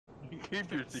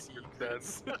Keep your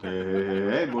secrets.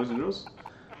 Hey, boys and girls.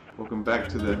 Welcome back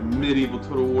to the Medieval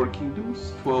Total War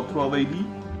Kingdoms,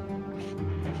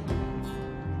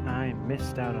 1212 AD. I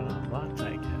missed out on a lot,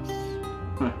 I guess.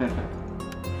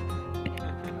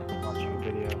 Watching a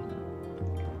video.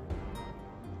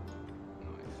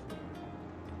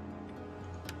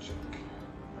 Check.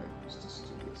 Alright, let's just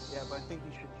do this. Yeah, but I think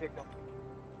you should kick him.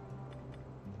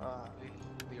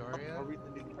 The Aria? Or read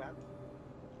the new tab.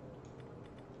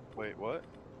 Wait, what?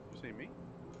 You say me?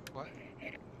 What?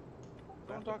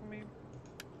 Don't talk to me.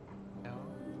 No.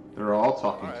 They're all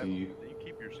talking Alright, to you. you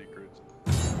keep your secrets.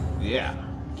 Yeah,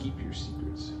 keep your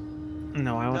secrets.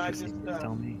 No, I No, want I to see just, you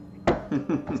tell me.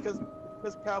 It's because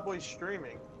Cowboy's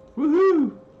streaming.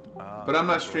 Woohoo! Ah, But I'm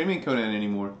not streaming Conan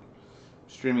anymore. I'm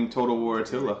streaming Total War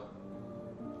Attila.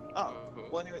 Oh,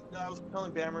 well anyway, no, I was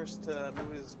telling Bammers to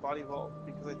move his body vault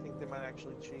because I think they might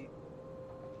actually cheat.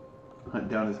 Hunt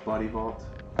down his body vault.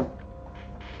 Yeah.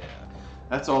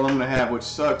 That's all I'm gonna have, which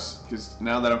sucks, because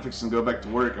now that I'm fixing to go back to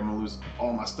work, I'm gonna lose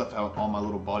all my stuff out, all my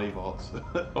little body vaults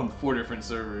on 4 different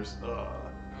servers. Ugh.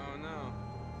 Oh no.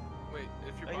 Wait,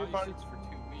 if your body sits for 2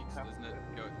 weeks, doesn't it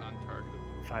go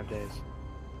untargetable? 5 days.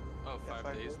 Oh, Yeah, 5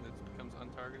 5 days days. and it becomes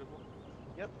untargetable?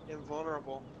 Yep,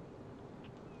 invulnerable.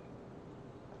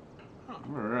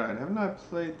 Alright, haven't I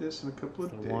played this in a couple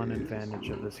of The days? one advantage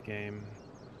of this game.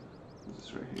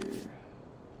 What's this right here?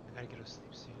 I gotta go to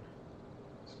sleep soon.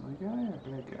 Is my guy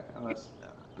or bad guy? Oh, that's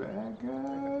bad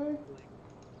guy.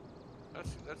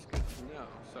 That's good to know.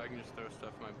 So I can just throw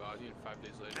stuff in my body and 5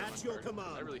 days later I'm At your untargetable.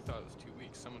 command. I really thought it was 2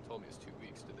 weeks. Someone told me it's 2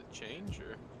 weeks. Did it change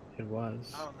or? It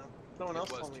was. I don't know. Someone else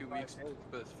It was told me 2 5 weeks, days.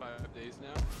 but it's 5 days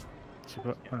now?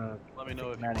 Let me know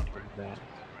if you Maddie want did that.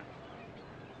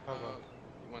 Uh,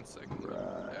 1 second.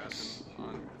 Right. Add him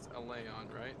on. It's LA on,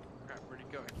 right? Crap, where'd he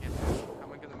go? I can't. How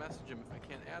am I gonna message him if I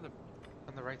can't add him?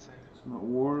 On the right side. So I'm at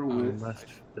war You with must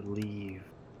believe.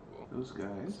 Cool. those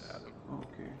guys. Just add him. Oh,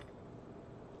 okay.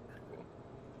 Cool.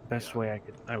 Best way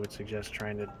I would suggest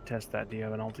trying to test that. Do you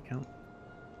have an alt account?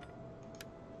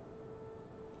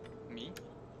 Me?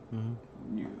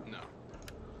 Mm-hmm. You. No.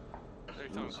 Are you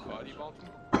talking about body vaulting?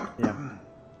 Yeah.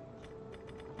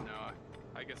 No,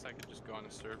 I guess I could just go on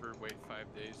a server, wait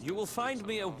 5 days. You will see if find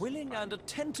me a someone else willing finds and it.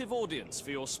 attentive audience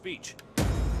for your speech.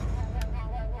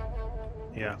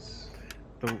 Yeah.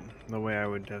 The way I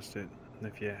would test it,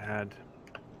 if you had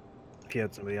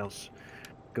somebody else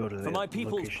go to the For my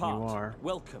people's location you part, are,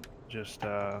 welcome. just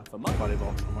For my body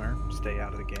vault somewhere, stay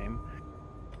out of the game,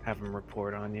 have them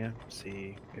report on you,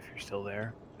 see if you're still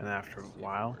there, and after a See if it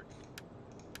while, works.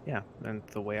 yeah. And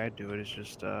the way I do it is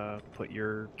just put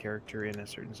your character in a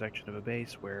certain section of a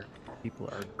base where people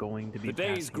are going to be The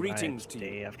day's passing by it greetings to you.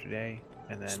 day after day,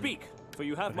 and then Speak, for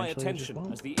you have my eventually it just attention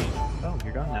won't. as the agent. oh,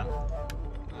 you're gone now.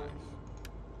 Nice.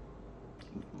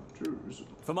 Jerusalem.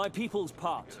 For my people's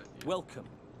part, Good idea. welcome.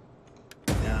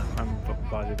 Yeah, I'm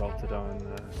body vaulted on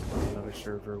another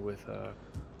server with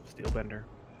Steelbender.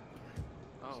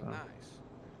 Oh, So. nice.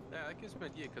 Yeah, that gives me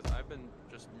an idea because I've been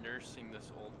just nursing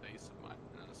this old base of mine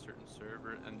on a certain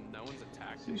server, and no one's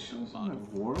attacked See, me shows in a I'm at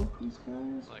month. war with these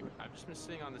guys. Like, but I've just been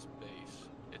sitting on this base.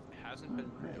 It hasn't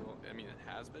been real. I mean, it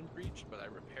has been breached, but I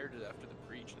repaired it after the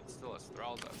breach, and it still has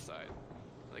thralls outside.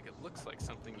 Like, it looks like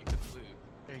something you could loot.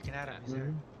 There, you can add him. He's there.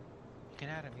 You can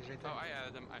add him. He's right there. Oh, I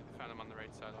added him. I found him on the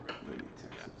right side already. Lady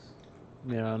Texas.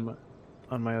 Yeah,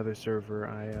 on my other server,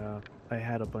 I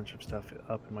had a bunch of stuff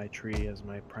up in my tree as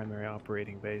my primary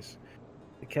operating base.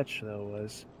 The catch though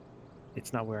was,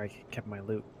 it's not where I kept my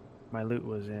loot. My loot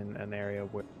was in an area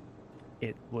where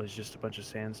it was just a bunch of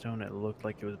sandstone. It looked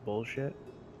like it was bullshit.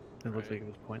 It looked Right. like it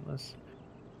was pointless.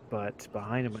 But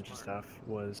behind a bunch of stuff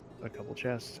was a couple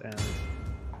chests, and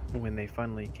when they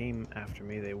finally came after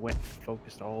me, they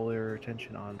focused all their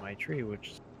attention on my tree,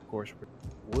 which of course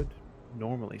would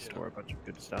normally store a bunch of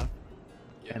good stuff.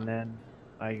 Yeah. And then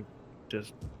I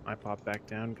popped back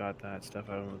down, got that stuff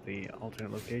out of the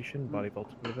alternate location, body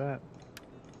vaulted with that.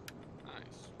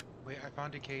 Nice. Wait, I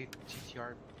found decayed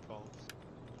TTR vaults.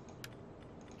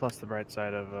 Plus the bright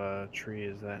side of a tree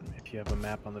is that if you have a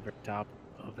map on the very top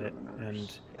of it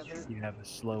and Yeah, there's you have a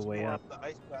slow way more up, of the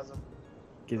ice chasm.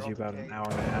 gives you about an Okay. hour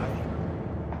and a half.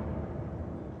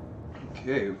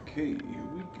 Okay, here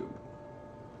we go.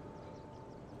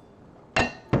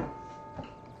 Let's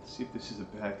see if this is a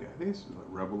bad guy. I think this is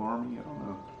a rebel army. I don't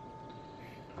know.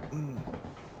 I'm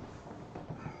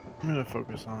gonna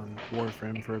focus on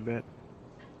Warframe for a bit.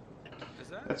 Is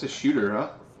that? That's a shooter, huh?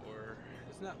 Before?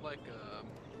 Isn't that like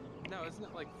No, isn't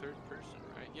it like third person,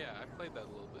 right? Yeah, I played that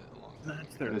a little bit a long time.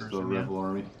 That's their That's the person, yeah. rebel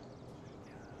army.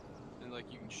 And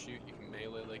like you can shoot, you can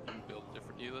melee, like you can build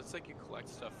different. It's like you collect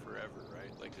stuff forever,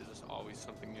 right? Like there's just always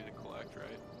something new to collect,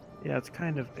 right? Yeah, it's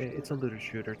kind of it's a looter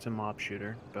shooter. It's a mob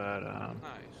shooter, but Nice.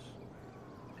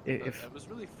 if It was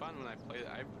really fun when I played it.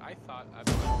 I thought I've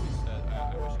always said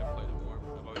I wish I played it more.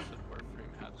 I've always said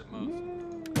Warframe had the most,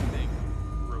 I think,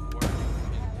 rewarding,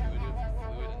 intuitive,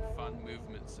 fluid, and fun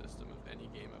movement system of any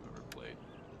game I've ever played.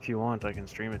 if you want, I can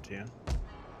stream it to you.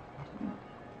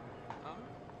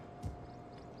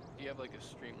 Do you have like a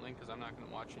stream link? Because I'm not going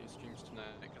to watch any streams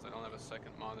tonight because I don't have a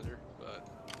second monitor. But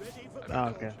I'll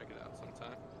okay. check it out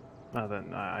sometime. No,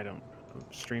 then I don't.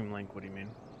 Stream link. What do you mean?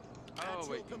 Oh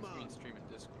wait, you mean stream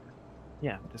in Discord?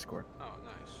 Yeah, Discord. Oh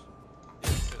nice.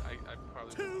 Yeah, I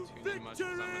probably don't tune in much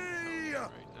because I'm in Tony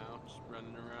right now, just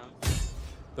running around.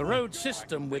 The road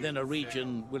system within a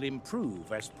region will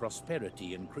improve as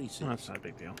prosperity increases. Well, that's not a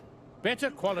big deal.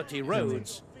 Better quality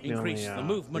roads increase the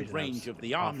movement reason I was range of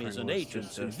the armies offering and was agents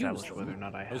just to who use establish whether or them,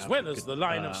 not I as have well a as good, the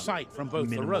line of sight from both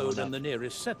the minimal road and enough the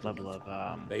nearest settlement. level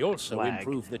of They also lag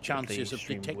improve the that chances of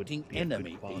stream would detecting be of good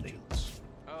enemy quality. agents.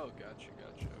 Oh, gotcha,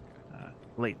 okay.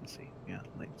 Latency. Yeah,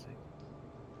 latency.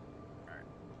 Alright,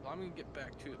 well I'm gonna get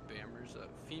back to it, Bammers.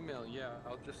 Female, yeah,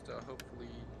 I'll just hopefully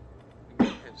we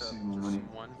can hit up just some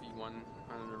 1v1 on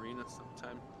an arena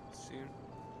sometime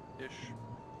soon-ish.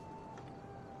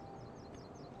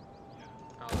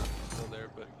 I don't know if he's still there,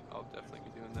 but I'll definitely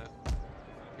be doing that.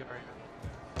 Yeah,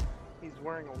 right. He's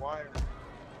wearing a wire.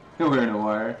 You're wearing a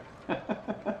wire.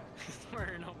 He's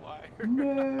wearing a wire.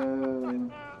 No.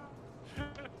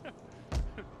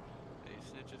 Hey,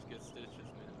 snitches get stitches,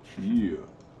 man.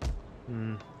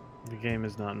 Yeah. The game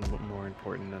is not more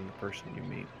important than the person you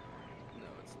meet. No,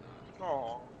 it's not.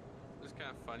 Oh. It was kind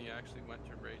of funny. I actually went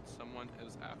to raid someone. It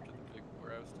was after the big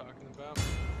war I was talking about.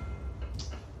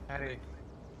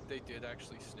 They did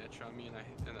actually snitch on me,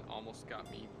 and it almost got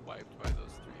me wiped by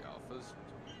those 3 alphas.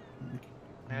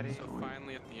 So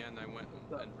finally, at the end, I went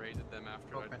and raided them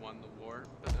after I'd won the war.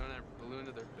 But then when I blew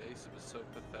into their base, it was so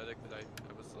pathetic that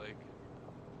I was like,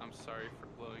 "I'm sorry for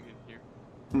blowing in here.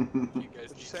 You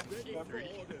guys need some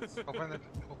E3."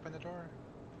 Open the door.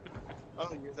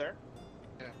 Oh, you're there?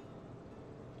 Yeah.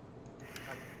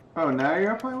 Oh, now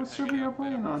you're playing? What server you're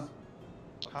playing on?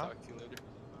 I'll talk to you later.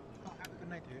 Oh, have a good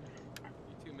night, dude.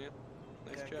 You too, man.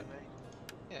 Nice Yeah, chat. good night.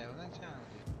 Yeah, well, nice chatting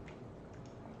with you.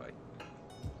 Bye.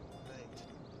 Night.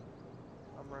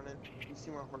 I'm running. You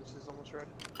see my horses almost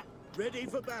ready? Ready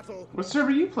for battle. What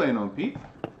server you playing on, Pete?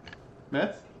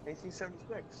 Meth?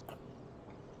 1876.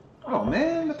 Oh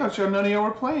man, I thought none of y'all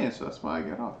were playing, so that's why I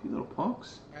got off, you little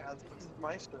punks. This is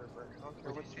my server. I don't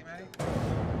care What what did you you say,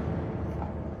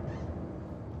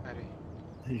 Maddie?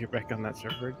 Maddie. You're back on that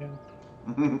server again?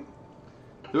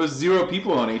 There was 0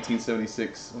 people on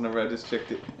 1876 whenever I just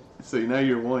checked it. So now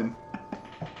you're 1.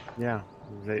 Yeah,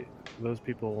 those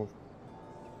people.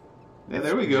 Yeah,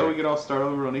 there we go. We could all start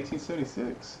over on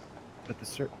 1876. But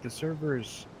the server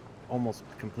is almost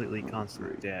completely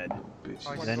constantly dead.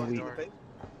 Bitches.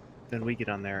 Then we get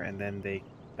on there, and then they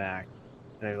back.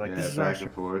 They're like, Yeah, this is our back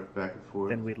and forth, back and forth.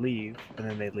 Then we leave, and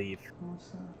then they leave. What's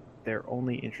that? They're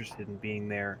only interested in being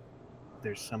there.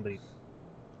 There's somebody.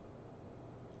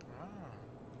 Ah.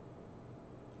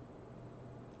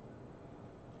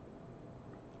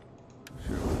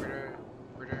 Sure.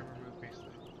 Where do I remove base?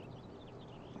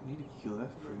 I need to kill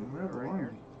that friggin' rebel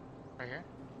army. Right here?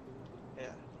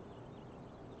 Yeah.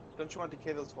 Don't you want to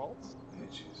decay those vaults?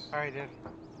 Bitches. I already did.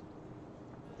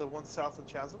 The one south of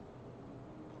Chasm?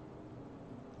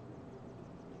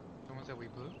 The ones that we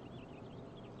blew?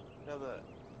 No,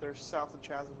 they're south of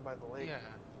Chasm by the lake. Yeah.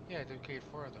 Yeah, I decayed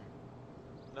 4 of them.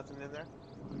 Nothing in there?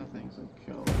 Nothing.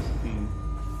 Kill this team.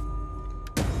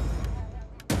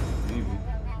 Maybe.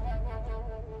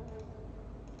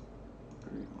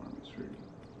 Great army's ready.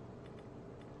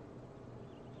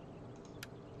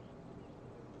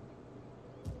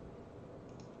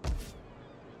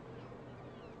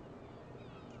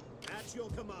 At your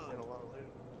command. Get a lot of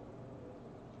loot.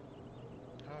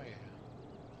 Oh, yeah.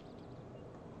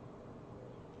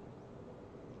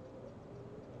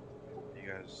 You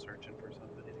guys searching for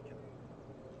somebody to kill?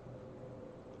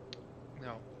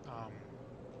 No, I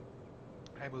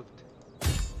moved. I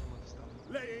moved stuff.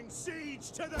 Laying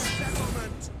siege to the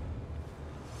settlement.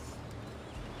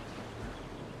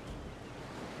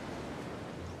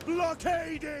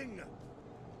 Blockading.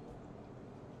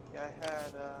 Yeah, I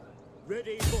had,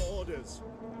 Ready for orders.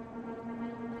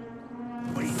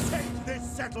 We take this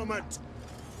settlement.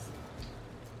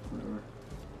 Whatever.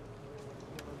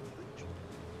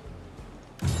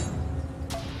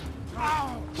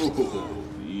 Oh,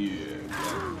 yeah.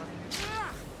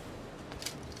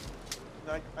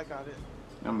 no, I got it.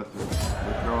 I'm gonna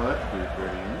throw that dude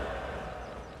right in.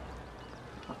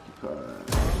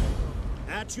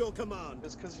 Occupy. At your command.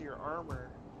 It's because of your armor.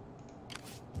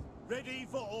 Ready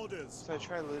for orders. So I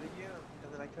tried looting you,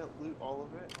 and then I couldn't loot all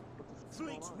of it. What the fuck's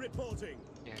Fleet going on? reporting.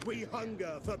 Yeah, We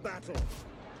hunger for battle.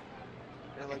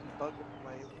 They're like bugging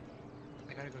my.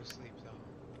 I gotta go to sleep though.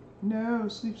 No,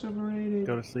 sleep's overrated.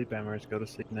 Go to sleep, Amherst. Go to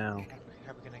sleep now.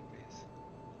 Have a good night, guys.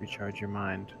 Recharge your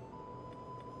mind.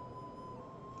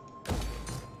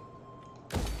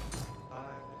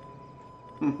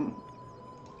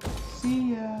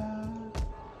 See ya.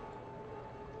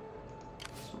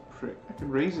 So prick. I could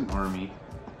raise an army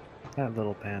That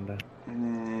little panda. and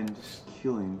then just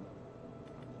kill him.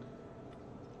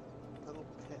 Little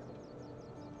pin.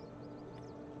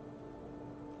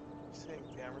 You saying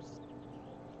cameras?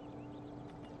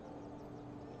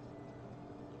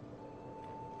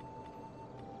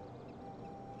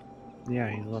 Yeah,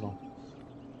 he's little.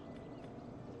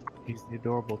 He's the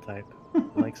adorable type. He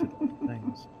likes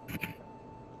things.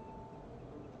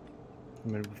 I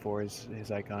mean, before his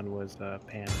icon was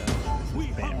panda. We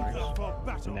This is hunger Bammer's. for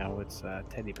battle. Now it's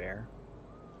teddy bear.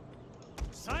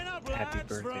 Sign up, Happy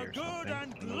lads, for birthday a or good something. and I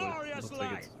don't know, glorious looks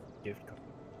life. like it's a gift card.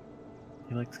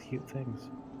 He likes cute things.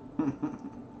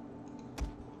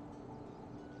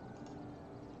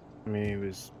 I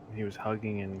mean, he was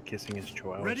hugging and kissing his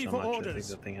chihuahua Ready so for much. I think orders.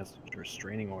 the thing has a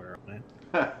restraining order on it.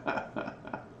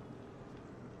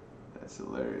 That's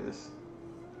hilarious.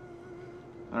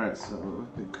 Alright, so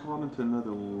we've been called into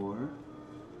another war.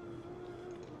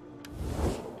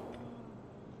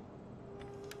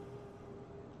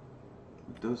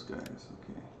 With those guys,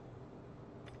 okay.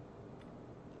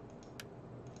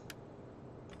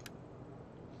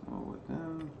 So with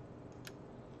them.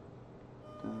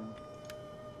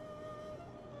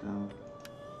 Them.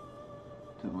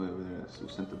 Way over there, so we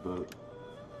sent the boat.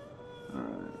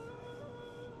 Alright.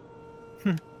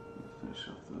 Finish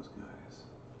off those guys.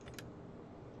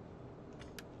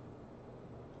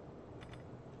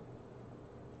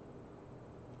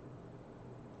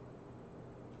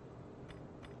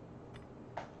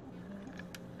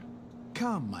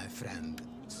 Come, my friend,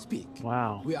 speak.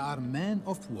 Wow. We are men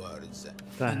of words.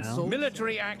 The and hell? so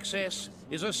Military access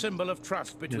is a symbol of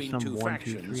trust between some two 1, 2,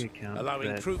 3 factions, account allowing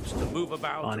that troops to move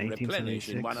about on and replenish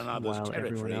in 1876, one another's while everyone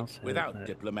territory else had without that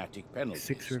diplomatic penalties.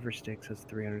 6 River Styx has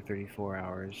 334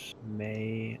 hours.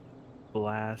 May,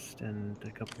 Blast, and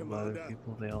a couple of other Commander.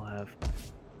 people, they all have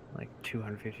like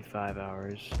 255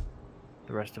 hours.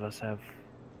 The rest of us have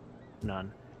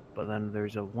none. But then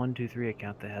there's a 1, 2, 3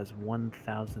 account that has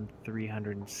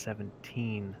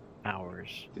 1,317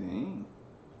 hours. Dang.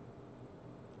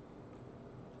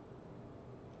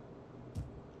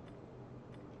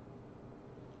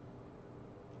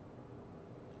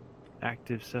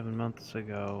 Active 7 months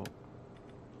ago.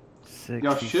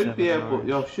 Y'all should be 67 able. hours.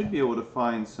 Y'all should be able to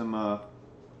find some. No,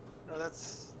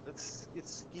 it's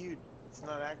skewed. It's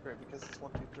not accurate because it's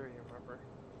 1, 2, 3. Remember?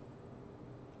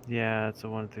 Yeah, it's a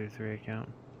 1 through 3 account.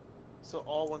 So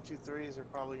all 1, 2, 3s are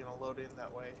probably gonna load in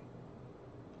that way.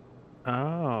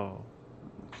 Oh.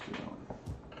 Let's do that one.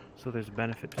 So there's a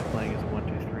benefit to playing as a 1,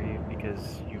 2, 3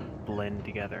 because you blend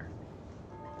together.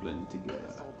 Blend That's the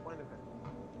together. whole point of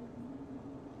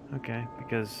it. Okay,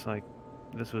 because like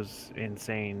this was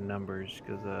insane numbers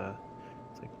because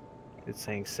it's like it's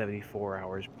saying 74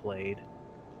 hours played,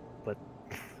 but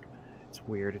it's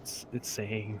weird. It's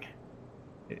saying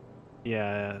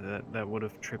yeah, that would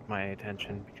have tripped my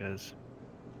attention because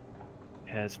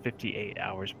it has 58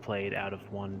 hours played out of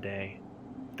one day.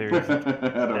 There's Out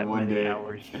that of one many day.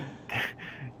 hours.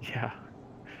 Yeah.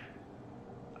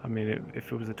 I mean,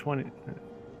 if it was a 13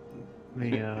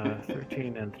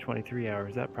 and 23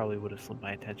 hours, that probably would have slipped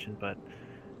my attention, but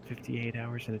 58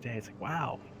 hours in a day, it's like,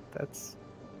 wow, that's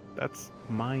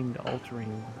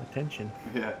mind-altering attention.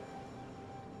 Yeah.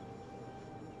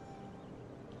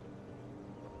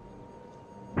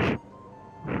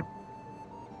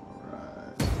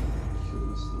 Alright. Kill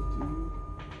this little dude.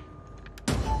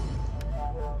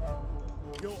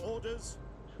 Your orders.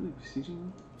 Should we be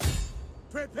besieging?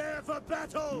 Prepare for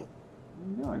battle.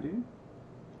 No, dude.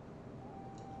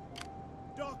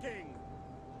 Docking.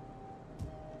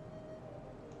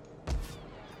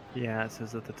 Yeah, it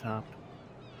says at the top,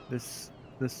 this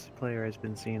player has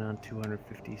been seen on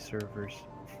 250 servers.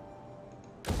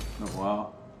 Oh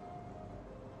wow.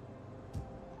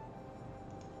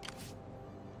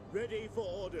 Ready for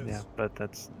orders. Yeah, but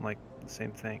that's like the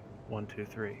same thing. 1, 2,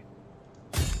 3.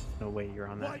 No way you're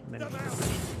on that Wipe many. them out.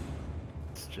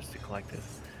 It's just a collective.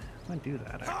 I might do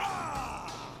that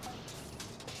actually.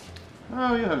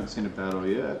 Oh, you haven't seen a battle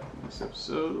yet in this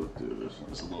episode. We'll do this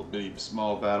one. It's a little bitty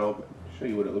small battle, but I'll show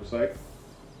you what it looks like.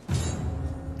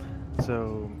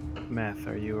 So, Math,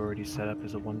 are you already set up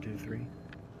as a 1, 2, 3?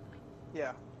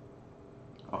 Yeah.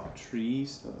 Oh,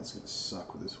 trees? Oh, that's gonna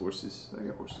suck with his horses. I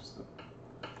got horses though.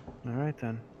 Alright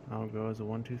then. I'll go as a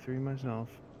 1, 2, 3 myself.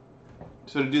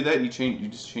 So to do that, you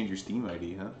just change your Steam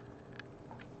ID, huh?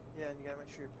 Yeah, and you gotta make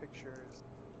sure your picture is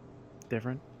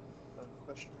Different? a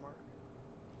question mark.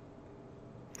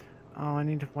 Oh, I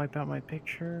need to wipe out my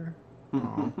picture?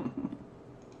 Oh.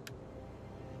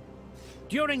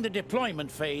 During the deployment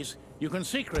phase, you can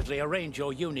secretly arrange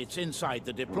your units inside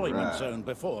the deployment Right. zone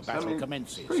before So, I battle mean,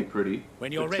 commences. It's pretty pretty.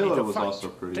 When you're Attila ready to was fight, also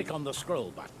pretty. click on the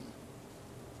scroll button.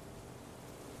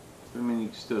 I mean, you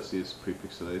can still see it's pretty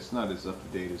pixelated. It's not as up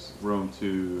to date as Rome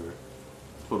 2 or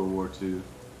Total War 2.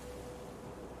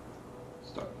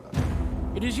 Let's talk about it.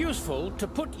 It is useful to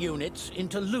put units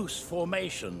into loose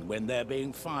formation when they're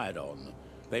being fired on.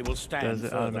 They will stand Does it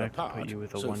further automatically apart, put you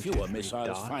with a so 1, 2, fewer 3 missiles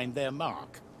dot? find their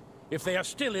mark. If they are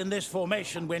still in this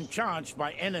formation when charged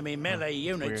by enemy melee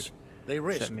units, they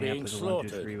risk Set me being up as a 1, 2,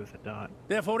 slaughtered. 3 with a dot.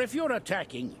 Therefore, if you're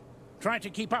attacking, try to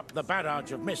keep up the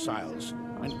barrage of missiles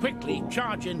and quickly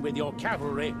charge in with your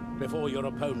cavalry before your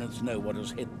opponents know what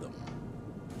has hit them.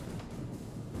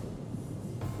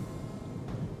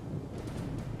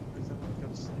 Because I'm gonna go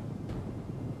to sleep.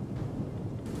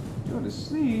 Go to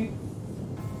sleep.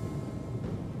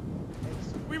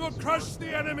 We will crush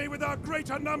the enemy with our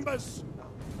greater numbers.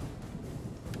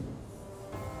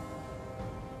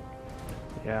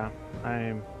 Yeah,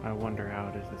 I wonder how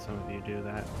it is that some of you do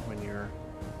that when you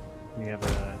have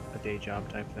a day job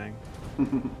type thing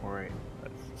or a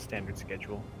standard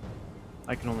schedule.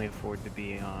 I can only afford to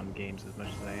be on games as much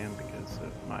as I am because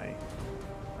of my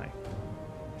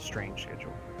strange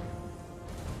schedule.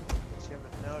 But you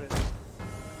haven't noticed.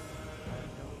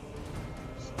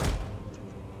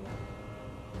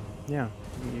 Yeah,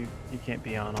 you can't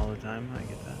be on all the time. I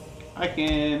get that. I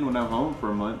can when I'm home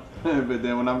for a month, but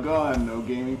then when I'm gone, no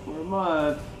gaming for a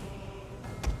month.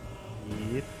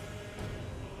 Yep.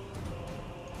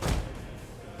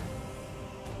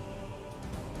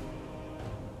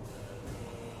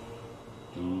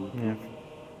 Yeah.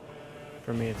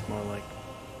 For me, it's more like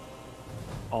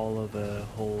all of a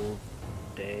whole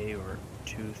day or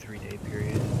 2-3 day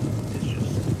period is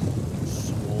just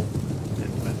swole,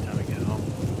 and by the time I get home,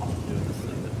 I'm doing this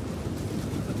thing.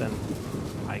 But then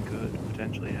I could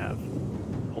potentially have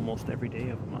almost every day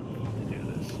of a month to do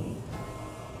this.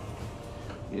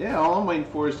 Yeah, all I'm waiting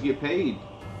for is to get paid.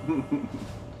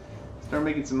 Start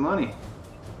making some money.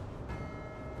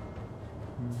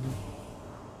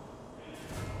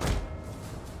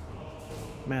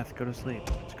 Math, go to sleep.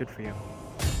 It's good for you.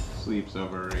 Sleep's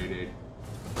overrated.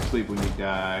 Sleep when you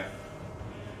die.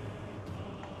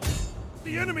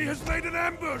 The enemy has made an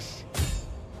ambush.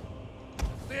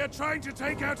 They are trying to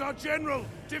take out our general.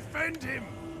 Defend him.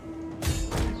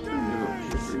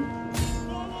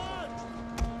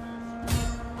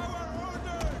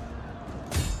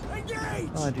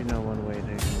 Oh, I do know one way to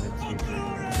convince you to.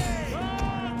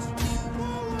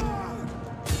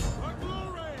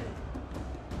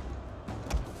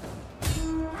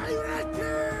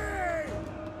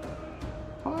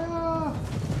 Fire!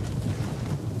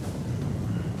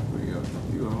 There you go.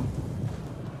 You go.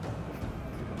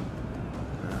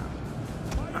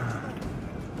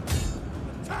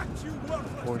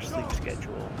 Poor sleep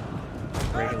schedule,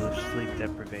 regular sleep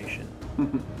deprivation,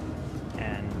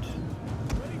 and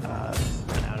an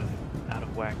out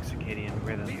of whack circadian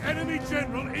rhythm. The enemy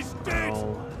general is are dead.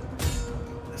 all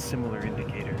similar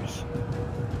indicators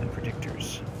and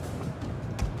predictors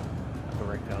of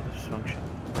erectile dysfunction.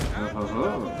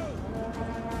 Oh.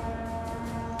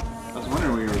 I was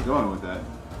wondering where you were going with that.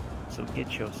 So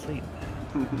get your sleep,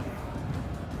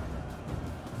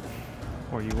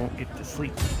 or you won't get to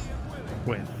sleep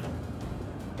with.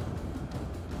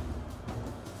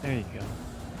 There you go.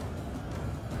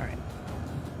 Alright.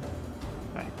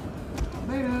 Bye.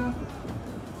 Later.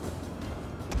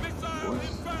 Missile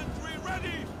infantry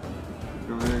ready.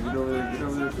 Get over there, get over there, get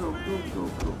over there. Go, go, go, go,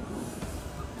 go.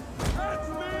 At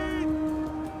speed.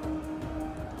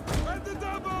 At the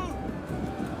double.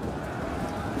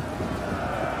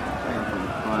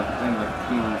 Thing like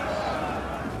Phoenix.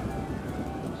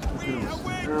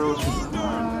 Girls from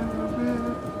behind a bit.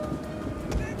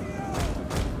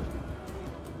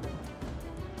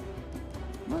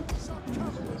 What?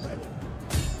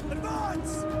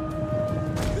 Advance.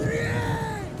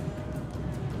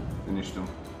 Finished him.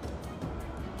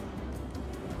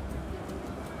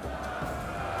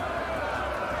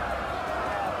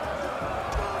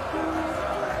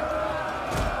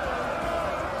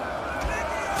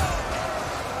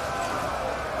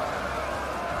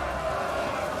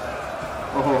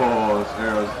 Oh, this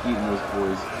arrow's eating those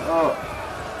boys. Oh.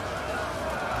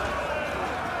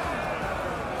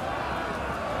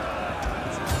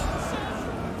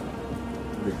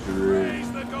 victory.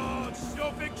 Praise the gods!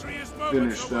 Your victory is moments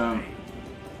Finished them. away!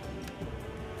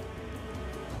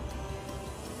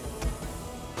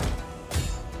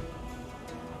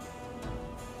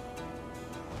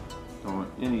 Don't want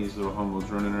any of these little humbles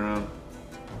running around.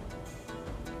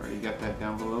 Already got that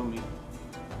down below me.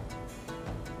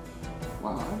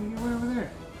 Wow, how do you get way over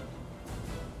there?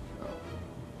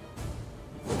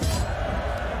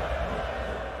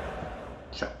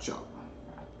 Chop chop.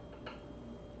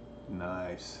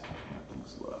 Nice.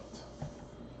 Nothing's left.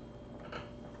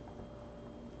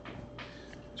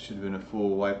 Should have been a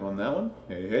full wipe on that one.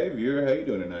 Hey viewer, how you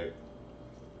doing tonight?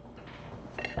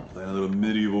 Playing a little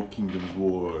Medieval Kingdoms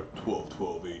War,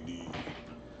 1212 AD.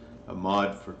 A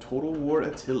mod for Total War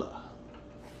Attila.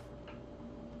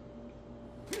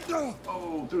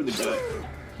 Oh, through the gut.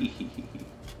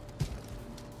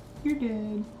 You're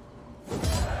dead.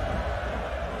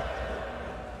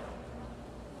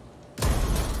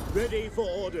 Ready for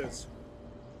orders.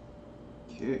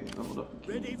 Okay, leveled up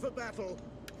again. Ready for battle.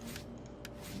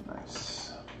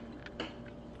 Nice.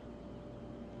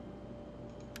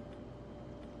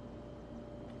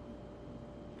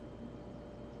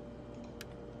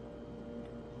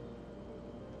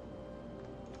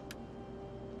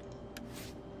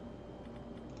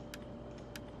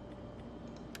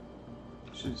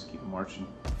 Should just keep marching.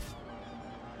 I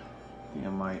think I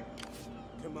might.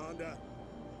 Commander.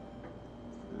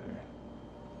 There.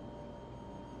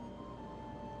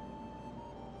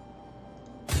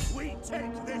 We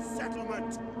take this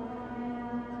settlement.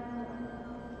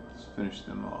 Let's finish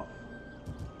them off.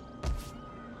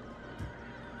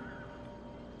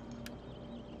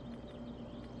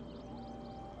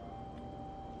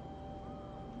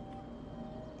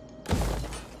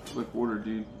 Quick order,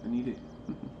 dude. I need it.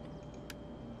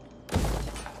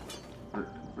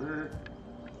 Convert.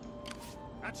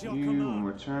 At your You, command. in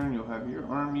return, you'll have your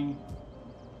army.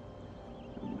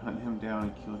 You can hunt him down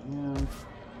and kill him.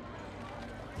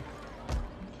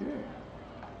 Okay.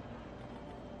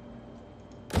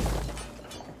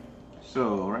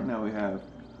 So, right now we have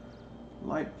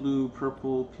light blue,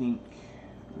 purple, pink.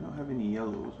 We don't have any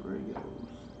yellows. Where are yellows?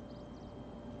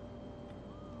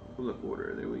 Look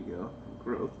order, there we go.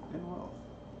 Growth and wealth.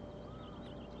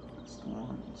 That's the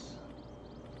ones.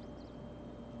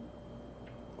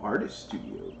 Artist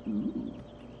studio. Ooh.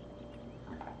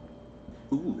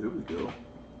 Ooh, there we go.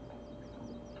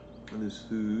 And there's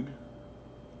food.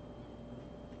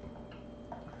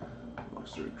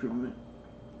 Lost the recruitment.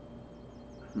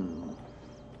 Let's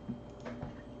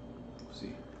see.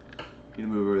 Need to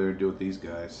move over there and deal with these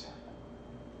guys.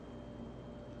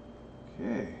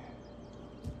 Okay.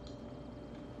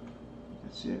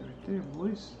 That's it right there,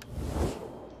 boys.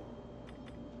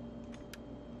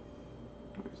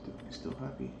 We're still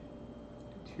happy.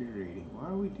 Deteriorating. Why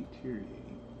are we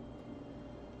deteriorating?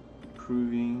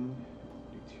 Improving.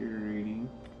 Deteriorating.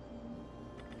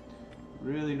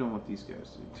 Really don't want these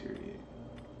guys to deteriorate.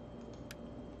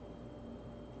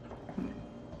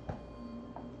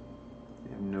 They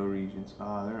have no regions.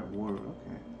 Ah, they're at war.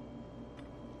 Okay.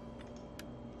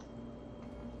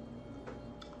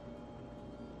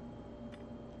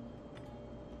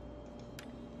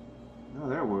 No,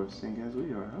 they're at war with the same guys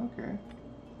we are. Okay.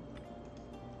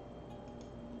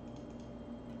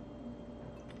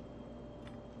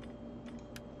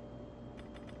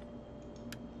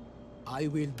 I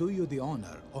will do you the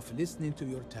honor of listening to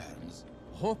your terms,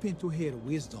 hoping to hear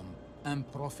wisdom and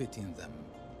profit in them.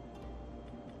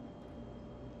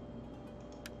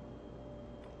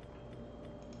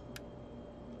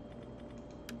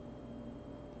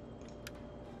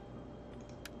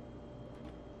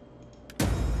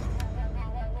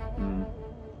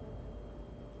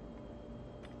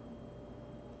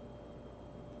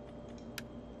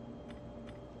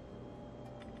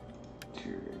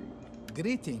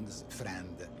 Greetings,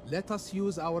 friend. Let us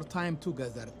use our time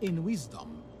together in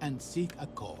wisdom and seek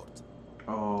accord.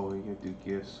 Oh, you gotta do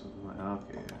gifts.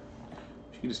 Okay.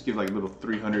 You can just give like little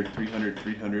 300, 300,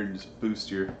 300 and just boost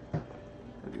your.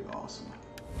 That'd be awesome.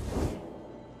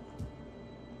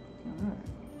 Alright.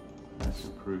 That's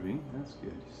improving. That's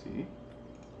good to see.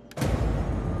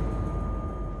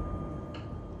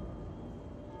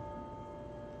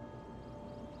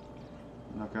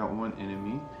 Knock out one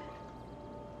enemy.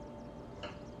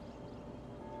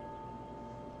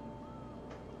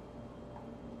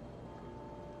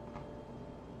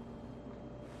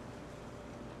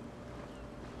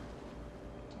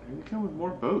 They come with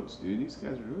more boats, dude. These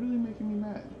guys are really making me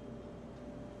mad.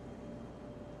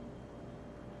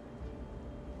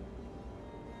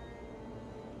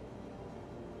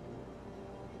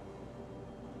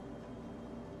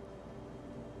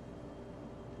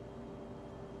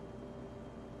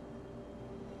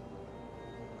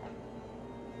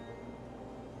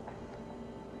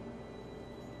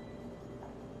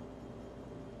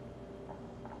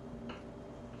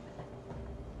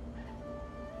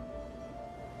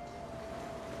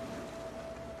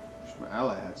 My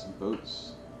ally had some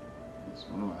boats. It's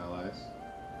one of my allies.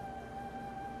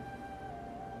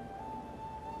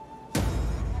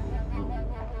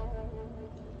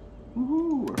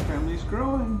 Woohoo! Our family's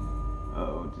growing.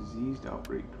 Oh, diseased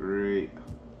outbreak. Great.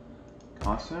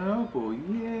 Constantinople.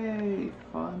 Yay!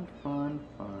 Fun, fun,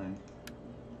 fun.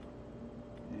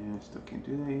 And I still can't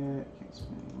do that yet. Can't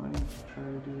spend any money to try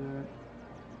to do that.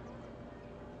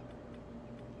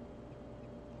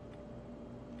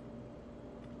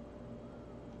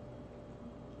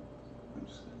 I'm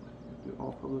just gonna do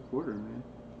all public order, man.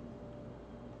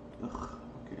 Ugh.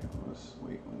 Okay, let's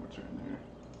wait one more turn there.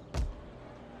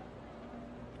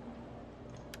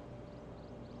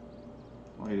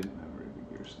 Why he doesn't have a very big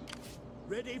garrison?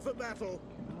 Ready for battle.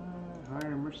 Can I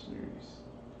hire mercenaries?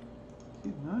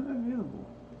 He's not available.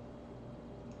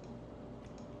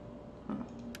 Huh.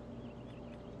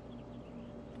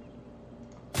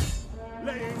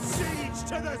 Laying siege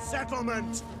to the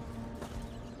settlement.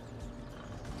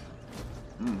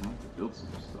 I have to build some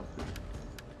stuff here.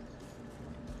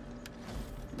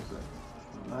 What's that?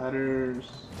 Ladders.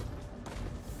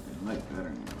 Light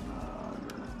pattern.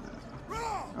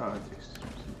 Oh, it takes two.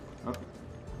 Okay.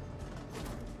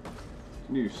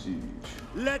 New siege.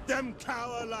 Let them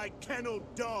cower like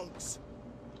kennelled dogs.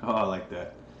 Oh, I like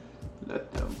that.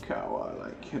 Let them cower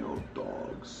like kennelled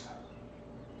dogs.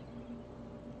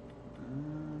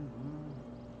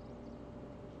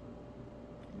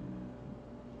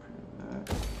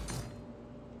 That.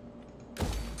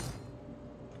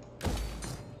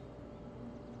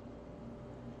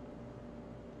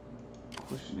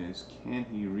 Question is, can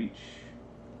he reach?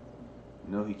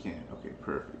 No, he can't. Okay,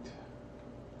 perfect.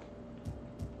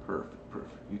 Perfect,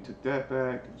 perfect. You took that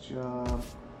back. Good job.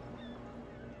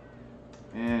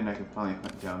 And I can finally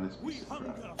hunt down this piece of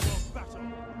crap. For battle.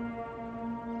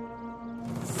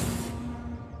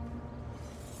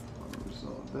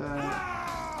 Resolve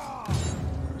that.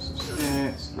 There's some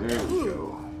stance. There we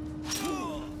go.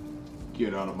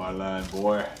 Get out of my line,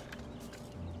 boy.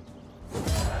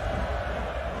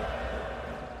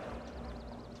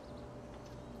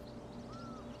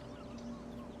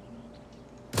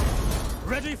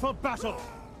 Ready for battle.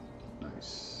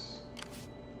 Nice.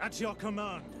 At your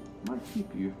command. Might keep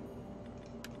you.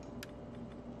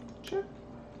 Check.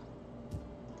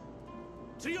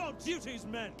 To your duties,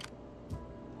 men. So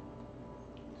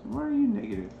why are you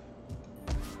negative?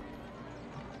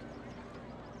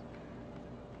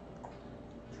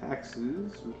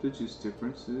 Taxes, religious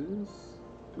differences,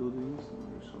 buildings,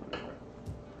 and whatever.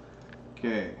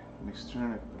 Okay, next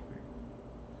turn. Okay.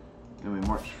 Then we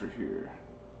march for here.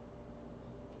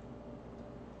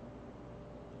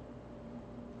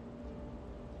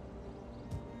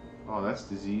 Oh, that's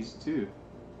disease too.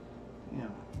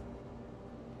 Damn.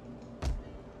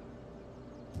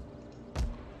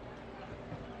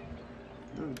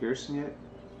 You have a garrison yet?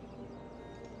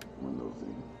 One little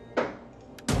thing.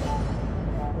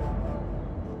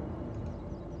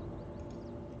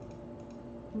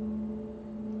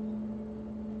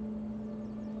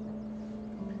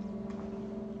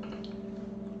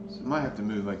 So I might have to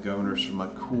move my governors from my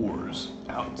corps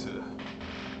out to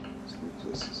some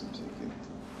places I'm taking.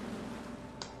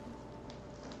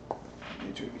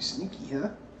 They try to be sneaky, huh?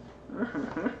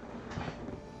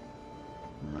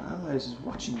 My allies is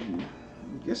watching you.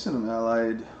 I'm guessing I'm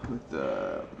allied with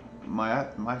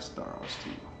my stars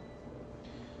too.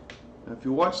 Now, if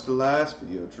you watched the last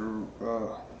video,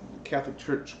 the Catholic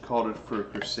Church called it for a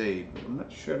crusade, but I'm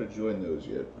not sure how to join those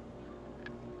yet.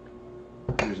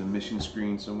 There's a mission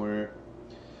screen somewhere.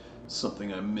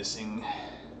 Something I'm missing.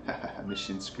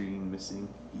 Mission screen missing.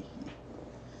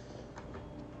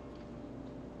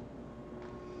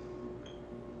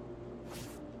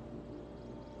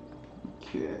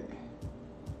 Okay.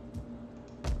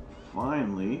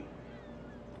 Finally.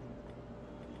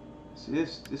 See,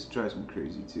 this drives me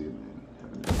crazy too, man.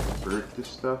 Having to convert this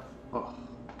stuff. Oh.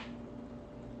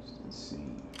 Just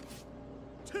insane.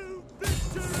 To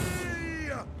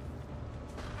victory!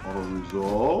 Auto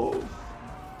resolve.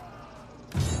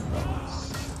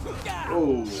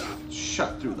 Oh,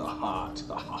 shot through the heart.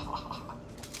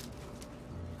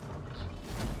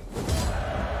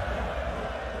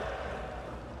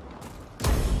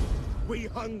 We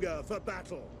hunger for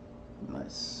battle.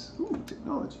 Nice. Ooh,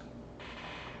 technology.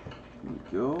 Here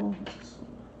we go.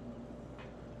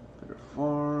 Better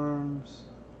farms.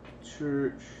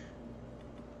 Church.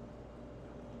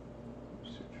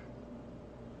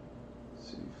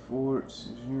 City forts.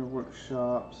 Engineer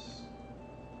workshops.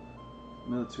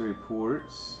 Military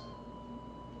ports.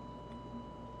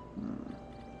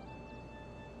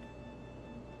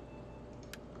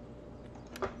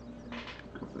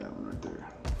 Go for that one right there.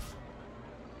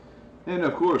 And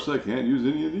of course, I can't use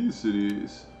any of these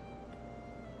cities.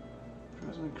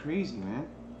 Drives me crazy, man.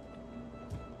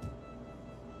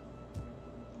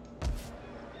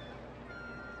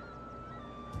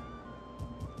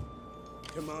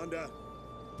 Commander.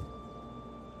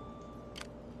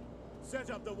 Set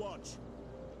up the watch.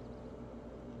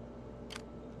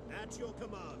 At your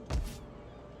command.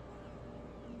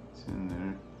 It's in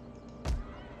there.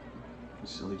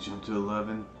 Silly jump to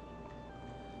 11.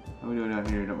 How are we doing down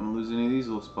here? Don't want to lose any of these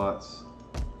little spots.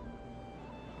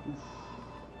 Oof.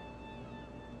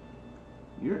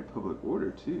 You're at public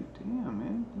order too. Damn,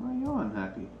 man. Why are you all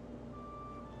unhappy?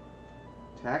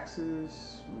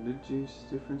 Taxes, religious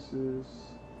differences.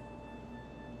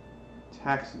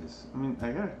 Taxes. I mean,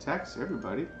 I gotta tax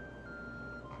everybody.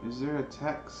 Is there a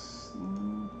tax?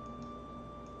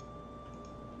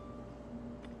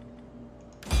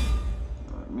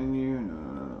 Menu,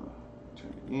 no.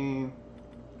 Turn the game.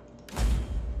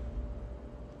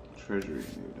 Treasury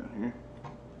maybe down here.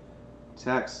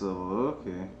 Tax level,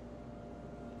 okay.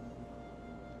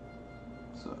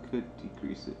 So I could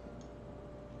decrease it.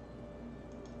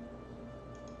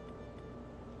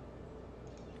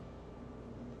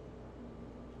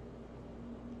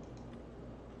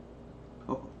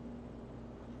 Oh.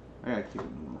 I gotta keep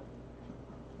it normal.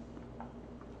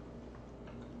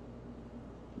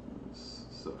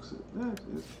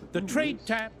 The Trade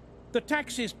tab, the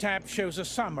Taxes tab shows a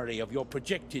summary of your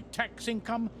projected tax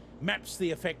income, maps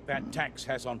the effect that tax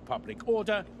has on public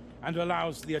order, and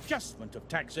allows the adjustment of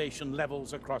taxation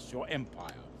levels across your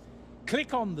empire.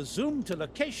 Click on the Zoom to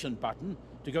Location button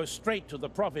to go straight to the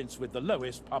province with the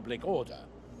lowest public order.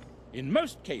 In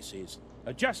most cases,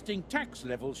 adjusting tax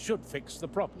levels should fix the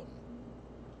problem.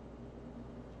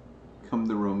 Come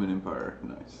the Roman Empire.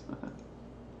 Nice.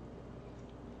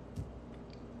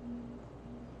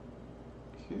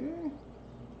 Okay.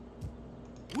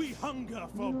 We hunger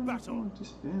for battle. I want to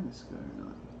disband this guy or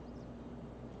not.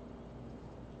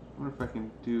 I wonder if I can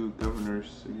do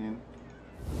governors again.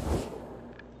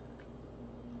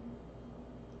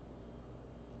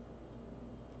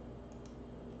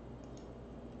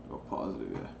 Oh, positive,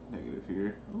 yeah. Negative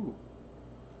here. Ooh.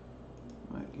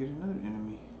 Might get another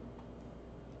enemy.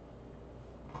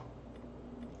 Are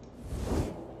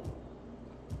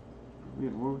we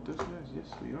at war with those guys?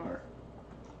 Yes, we are.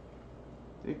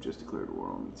 They've just declared war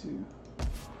on me, too.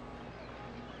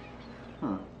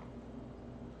 Huh.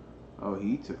 Oh,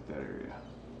 he took that area.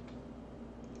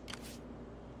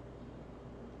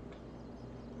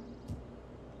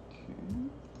 Okay.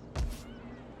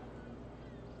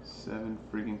 7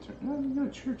 friggin' turns. Oh, you got a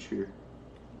church here.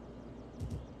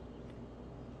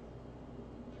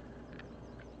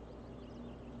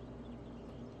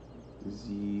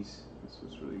 Disease. That's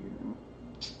what's really getting me.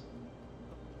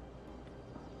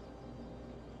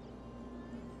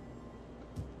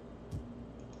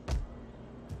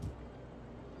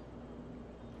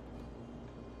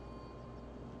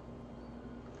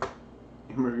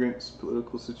 Immigrants,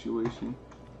 political situation.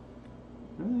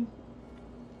 Really?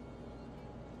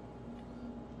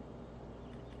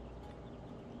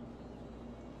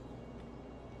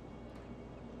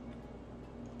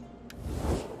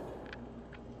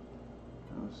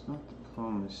 No, it's not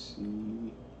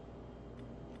diplomacy.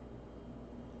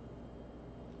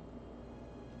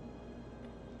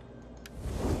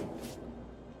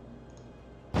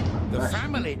 The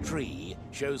family tree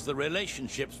shows the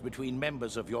relationships between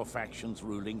members of your faction's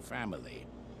ruling family.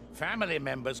 Family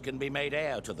members can be made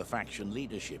heir to the faction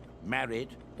leadership,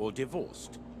 married or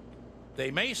divorced. They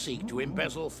may seek to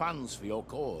embezzle funds for your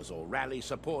cause or rally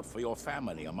support for your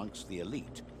family amongst the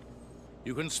elite.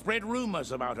 You can spread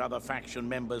rumors about other faction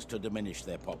members to diminish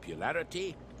their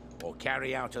popularity, or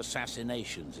carry out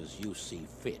assassinations as you see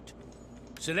fit.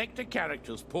 Select a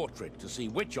character's portrait to see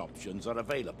which options are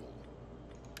available.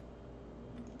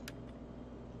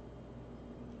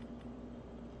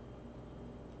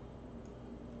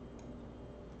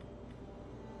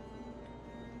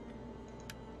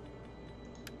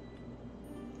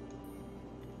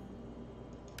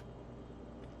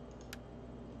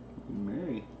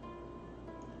 Mary.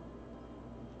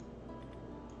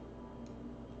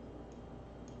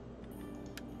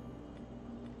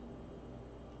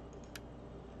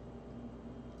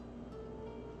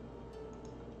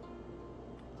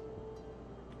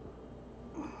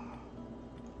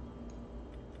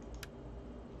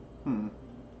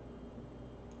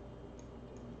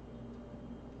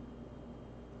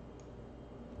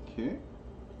 Okay.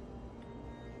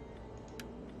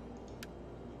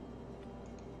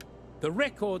 The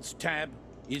Records tab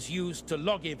is used to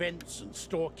log events and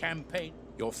store campaigns.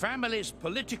 Your family's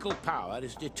political power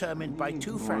is determined by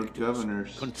two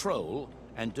factors, control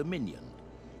and dominion.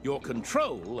 Your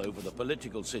control over the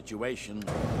political situation...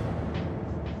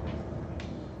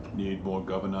 Need more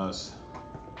governors.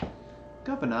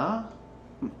 Governor?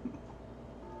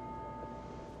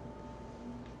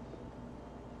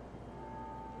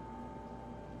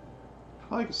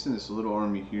 Probably could send this little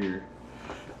army here.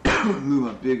 Move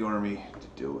my big army to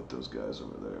deal with those guys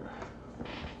over there. I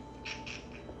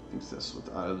think that's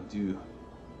what I'll do.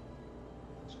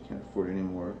 Just can't afford any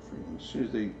more. As soon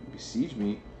as they besiege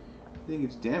me, everything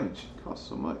gets damaged. It costs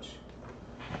so much.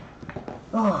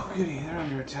 Oh, goody, they're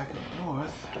under attack in the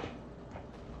north.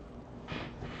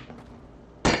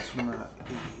 That's my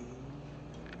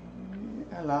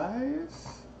allies.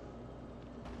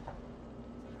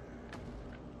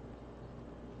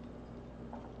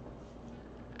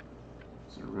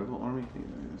 Is it a rebel army? I think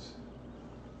it is. Is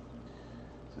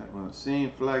that one of the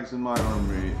same flags in my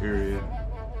armory area?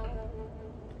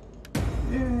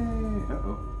 Yay!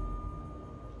 Uh-oh.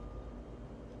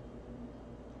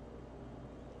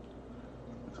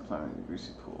 Let's find the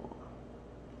greasy pole.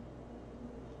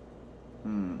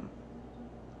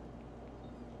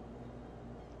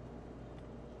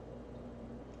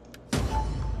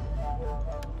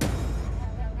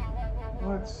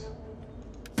 What?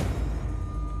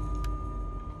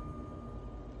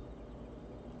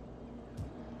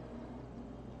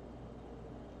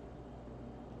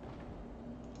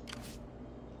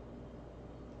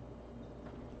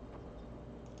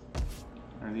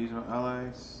 Are these my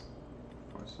allies?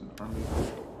 Force an army.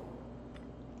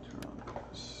 Turn on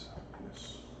this. Yes.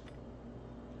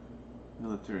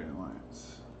 Military alliance.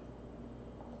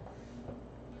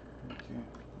 Okay,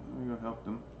 I'm gonna go help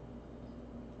them.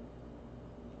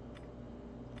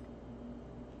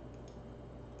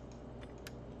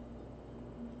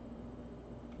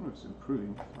 Oh, it's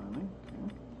improving finally.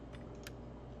 Okay.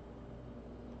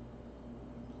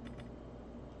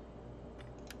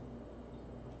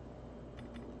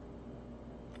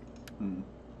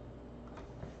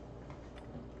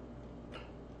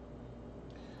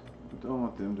 I don't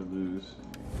want them to lose.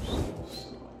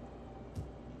 So.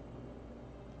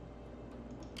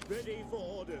 Ready for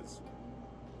orders.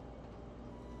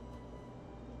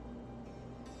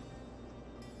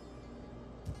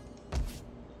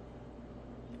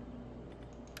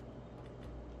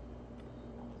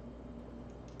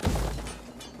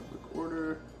 Public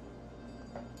order.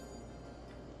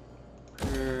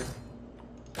 Prepare.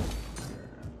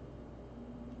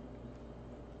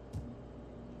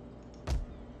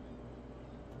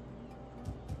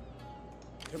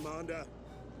 Commander.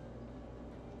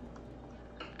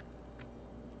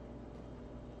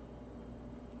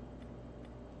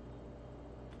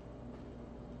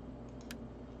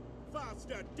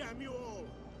 Faster, damn you all!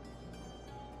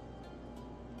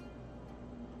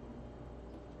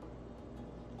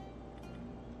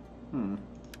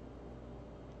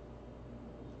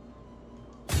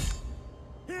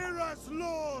 Hear us,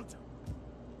 Lord!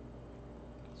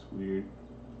 It's weird.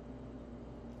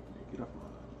 Get off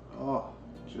my... Oh,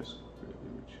 just great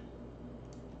image.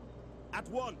 At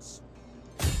once!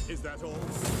 Is that all?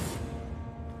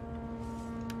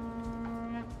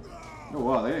 Oh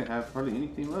wow, they didn't have hardly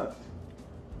anything left.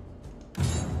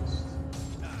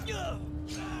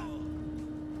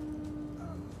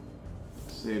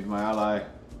 Saved my ally.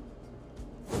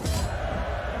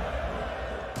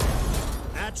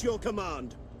 At your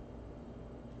command.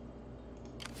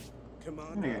 I'm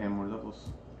gonna get him more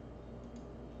levels.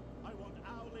 I want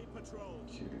hourly patrol.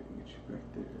 Okay, get you back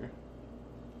there.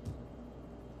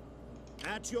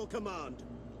 At your command.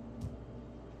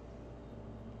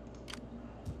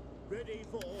 Ready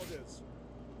for orders.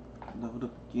 Leveled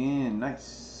up again.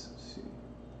 Nice. Let's see.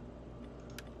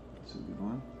 That's a good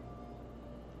one.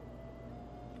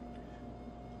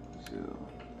 So,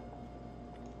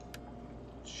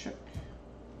 check.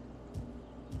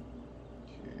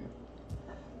 Okay.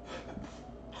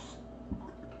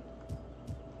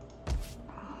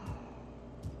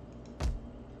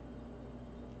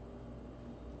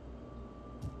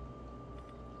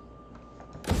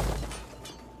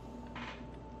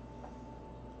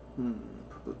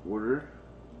 Public order.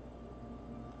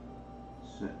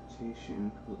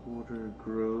 Sanitation, public order,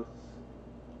 growth.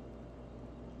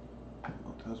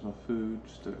 How's my food?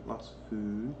 Just lots of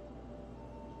food.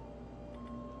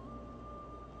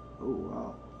 Oh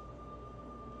wow.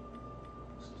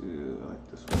 Let's do I like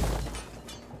this one.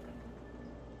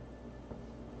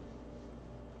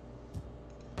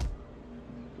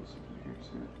 Put something here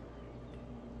too.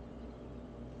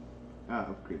 Ah,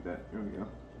 upgrade that. There we go.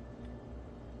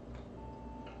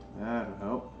 That'll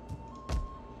help.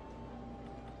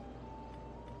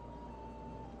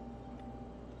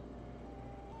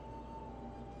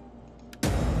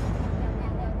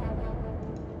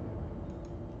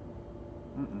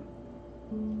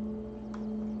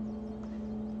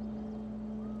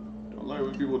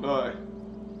 people die.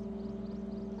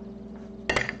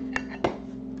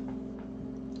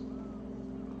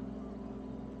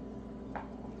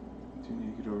 Do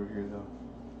need to get over here though.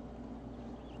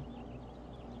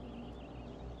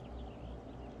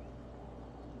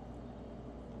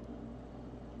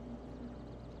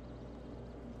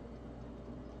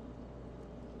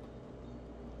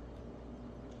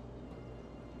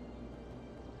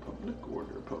 Public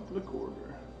order, public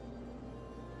order.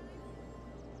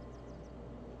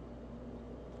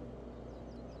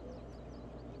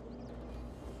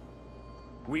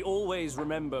 We always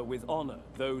remember with honor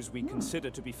those we consider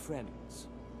to be friends.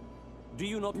 Do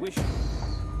you not wish?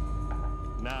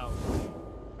 Now.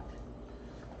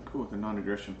 Cool, the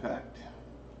non-aggression pact.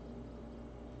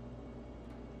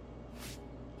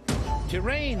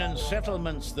 Terrain and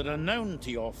settlements that are known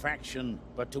to your faction,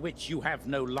 but to which you have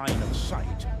no line of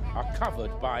sight, are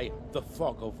covered by the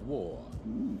fog of war.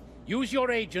 Use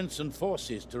your agents and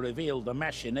forces to reveal the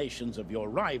machinations of your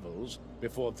rivals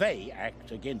before they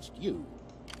act against you.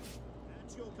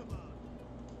 At your command.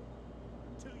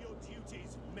 To your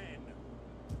duties, men.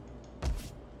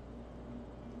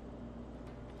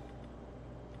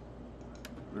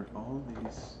 Where all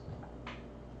these...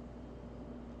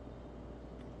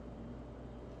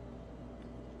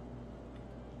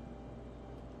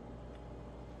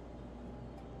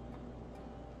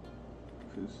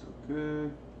 Feels so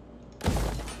good. It's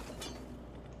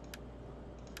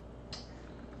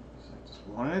like just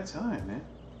one at a time, man.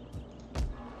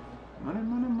 Money,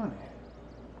 money, money.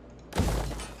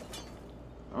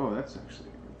 Oh, that's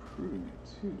actually improving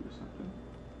it too, or something.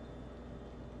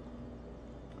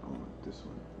 I want this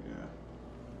one, yeah.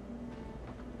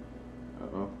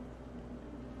 Uh-oh.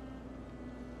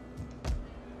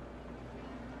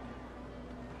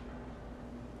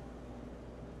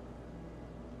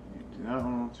 Do not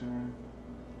want to turn.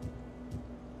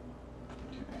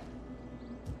 Okay.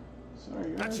 Sorry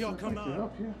guys, That's your I'd like to command.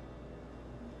 help you.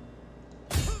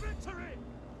 To victory!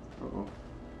 Uh-oh.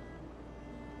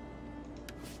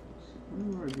 So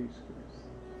where are these guys?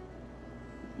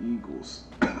 Eagles.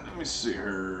 Let me see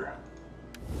her.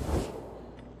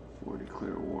 For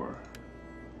declare war.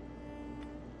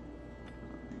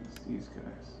 These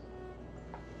guys.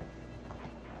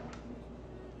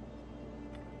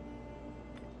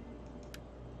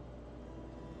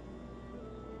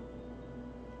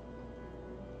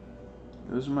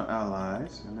 Those are my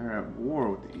allies, and they're at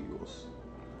war with the Eagles.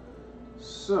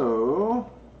 So,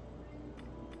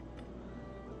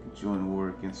 I can join war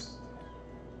against.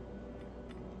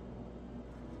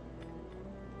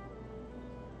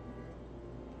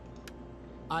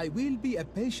 I will be a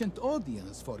patient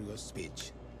audience for your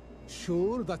speech.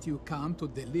 Sure that you come to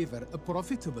deliver a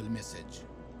profitable message.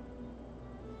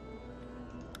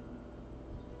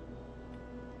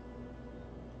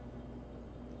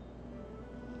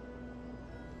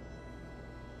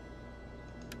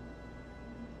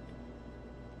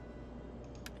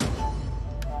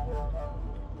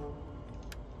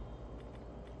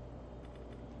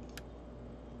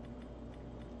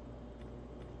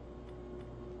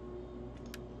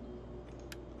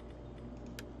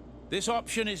 This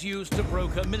option is used to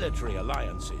broker military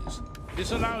alliances.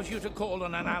 This allows you to call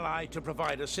on an ally to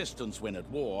provide assistance when at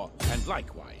war, and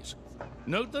likewise.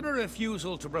 Note that a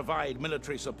refusal to provide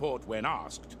military support when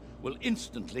asked will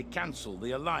instantly cancel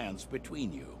the alliance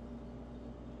between you.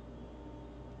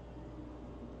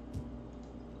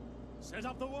 Set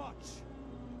up the watch.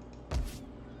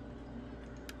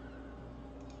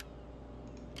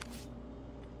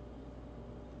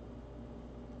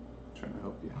 Trying to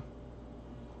help you.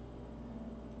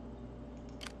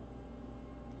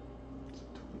 It's a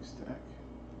 20 stack.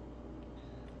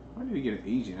 Why did we get an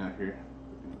agent out here?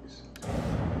 Anyways.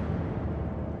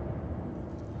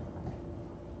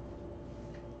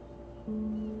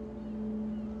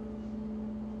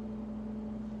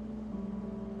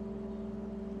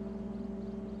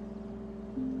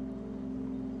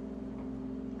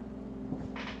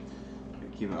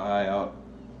 Gotta keep an eye out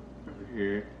over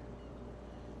here.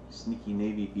 Sneaky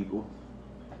Navy people.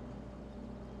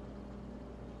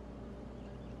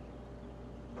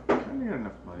 I got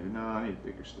enough money. No, I need a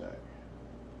bigger stack.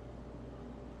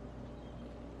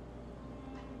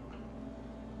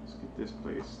 Let's get this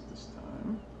place this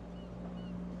time.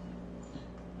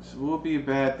 This will be a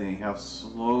bad thing, how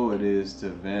slow it is to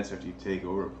advance after you take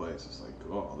over a place. It's like,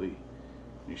 golly.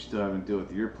 You're still having to deal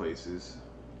with your places.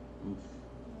 Oof.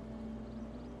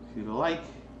 If you like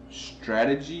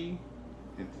strategy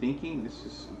and thinking, this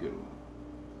is a good one.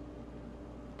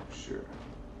 Sure.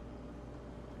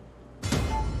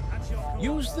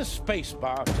 Use the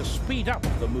spacebar to speed up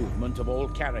the movement of all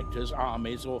characters,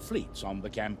 armies, or fleets on the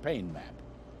campaign map.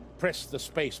 Press the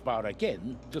space bar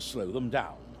again to slow them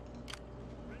down.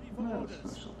 No,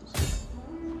 special this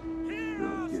time.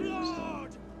 Really get it this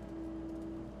time.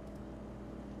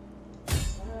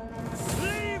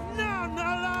 Leave none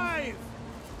alive!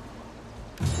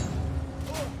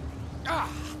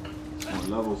 More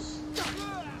levels.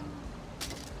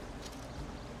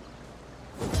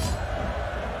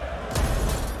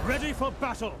 Ready for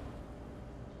battle!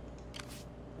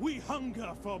 We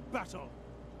hunger for battle!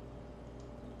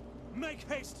 Make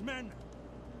haste, men!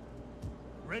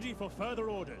 Ready for further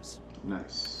orders.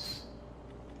 Nice.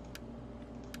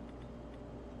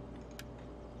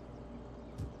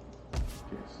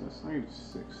 Okay, so that's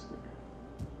 96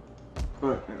 there.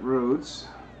 But at Rhodes,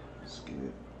 let's get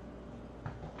it.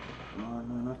 Oh,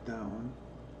 no, not that one.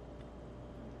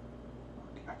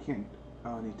 I can't.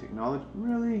 Oh, I need to acknowledge.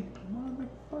 Really?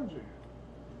 Motherfudger.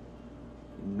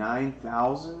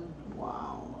 9,000?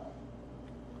 Wow.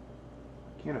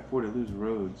 I can't afford to lose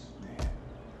Rhodes, man.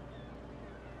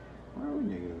 Why are we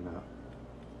negative now?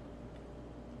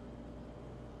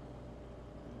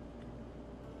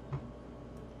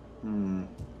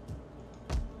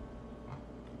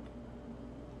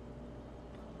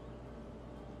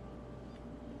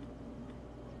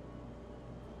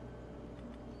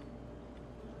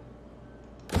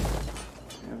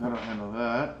 Yeah, that'll handle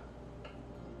that.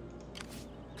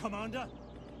 Commander?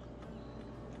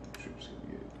 Troops can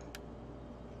get.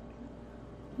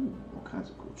 Ooh, all kinds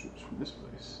of cool troops from this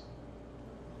place.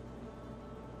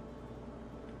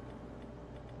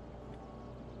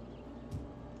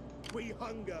 We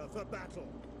hunger for battle.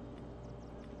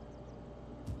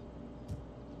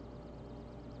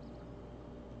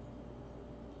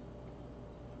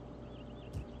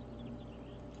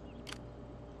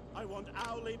 I want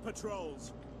hourly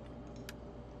patrols.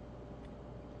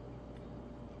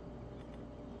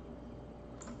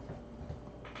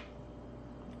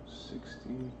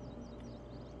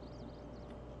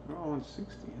 We're all on 60,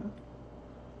 huh?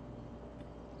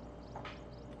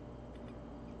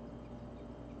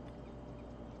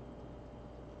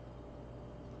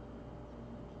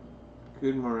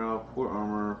 Good morale, poor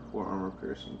armor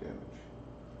piercing damage.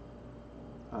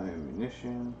 High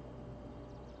ammunition.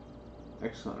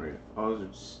 Excellent rate. Oh,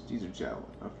 these are javelin.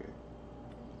 Okay.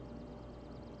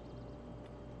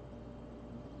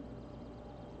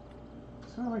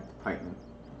 So I like the pikemen.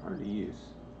 Hard to use.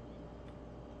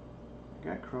 I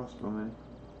got crossbowmen.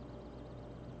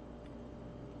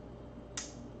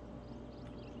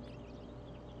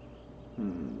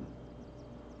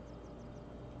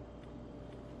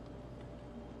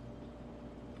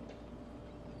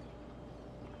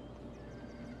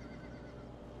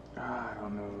 I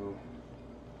don't know.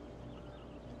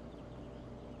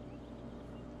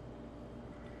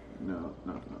 No,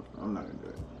 I'm not gonna do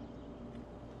it.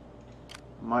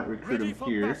 Might recruit him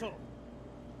here. Battle.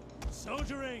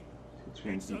 Soldiering. 2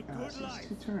 turns. It's a good life.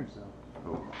 2 turns though.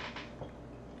 Oh.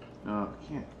 No, I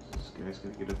can't. This guy's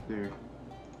gotta get up there.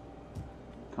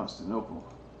 Constantinople.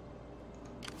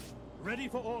 Ready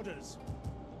for orders.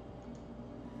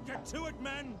 Get to it,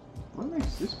 men. What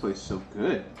makes this place so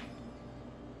good?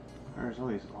 There's all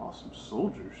these awesome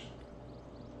soldiers.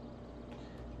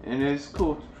 And it's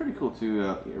cool, it's pretty cool too,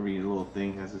 every little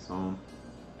thing has its own.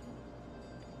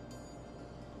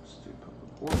 Let's do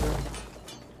public order.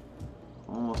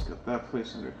 Almost got that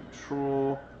place under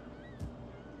control.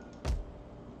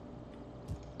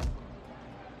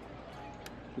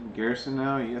 Garrison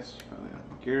now? Yes, finally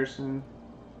have a garrison.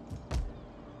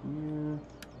 Yeah.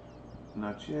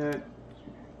 Not yet.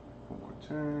 4 more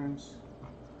turns.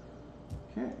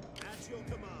 Okay. At your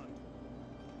command.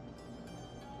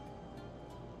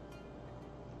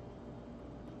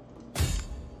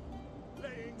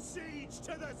 Laying siege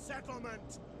to the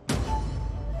settlement.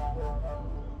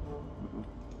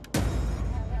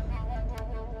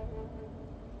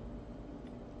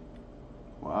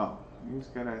 Wow, he's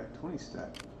got a 20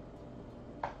 stack.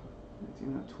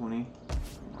 19, not 20.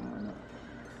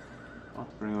 I'll have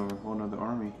to bring over a whole nother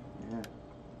army. Yeah.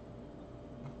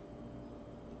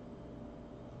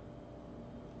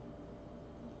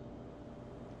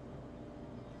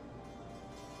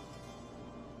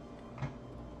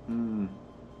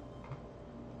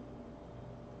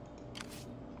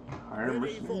 Hire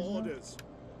Ready for mercenaries now? orders.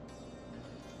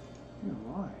 Yeah,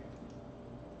 why?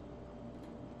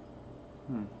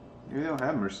 Maybe they don't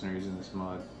have mercenaries in this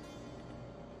mod.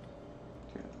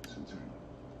 Okay, let's return.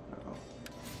 Uh-oh.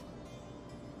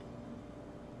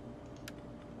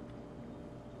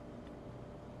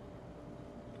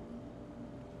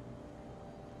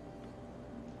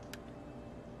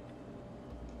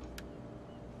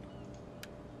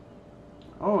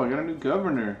 Oh, I got a new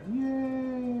governor.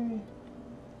 Yay!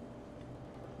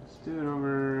 do it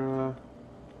over.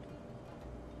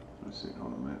 Let's see.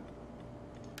 Hold on a minute.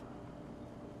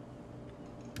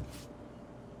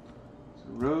 So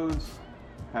Rhodes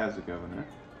has a governor.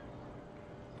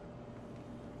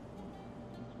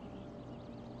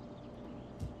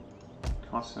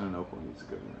 Constantinople needs a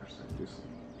governor, so do some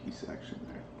peace action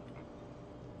there.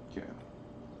 Okay.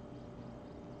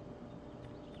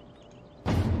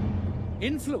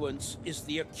 Influence is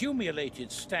the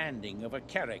accumulated standing of a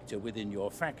character within your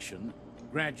faction,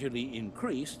 gradually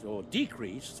increased or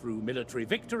decreased through military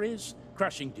victories,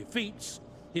 crushing defeats,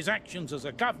 his actions as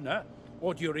a governor,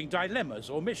 or during dilemmas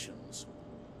or missions.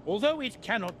 Although it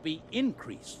cannot be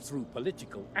increased through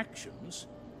political actions,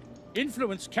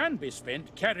 influence can be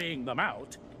spent carrying them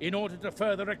out in order to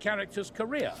further a character's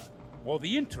career, or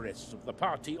the interests of the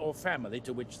party or family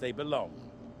to which they belong.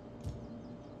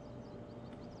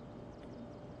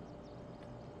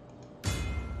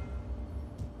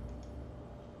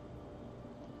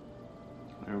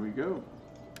 There we go.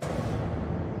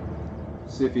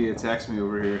 See if he attacks me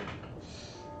over here.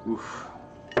 Oof.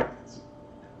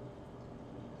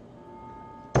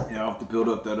 Yeah, I'll have to build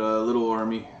up that little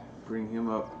army. Bring him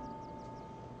up.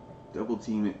 Double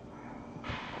team it.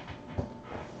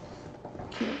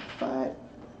 Can't fight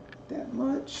that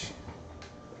much.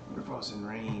 What if I was in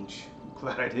range? I'm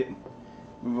glad I didn't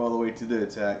move all the way to the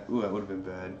attack. Ooh, that would have been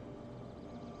bad.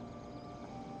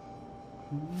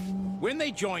 When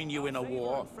they join you in a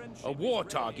war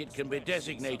target can be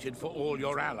designated for all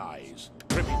your allies.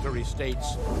 Tributary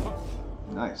states.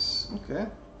 Nice. Okay.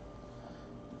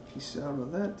 Peace out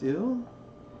of that deal.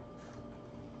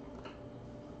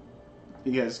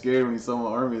 He got scared when he saw my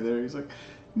army there. He's like,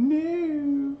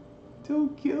 no,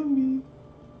 don't kill me.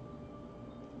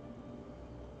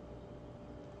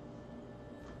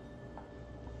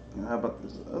 And how about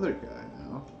this other guy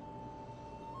now?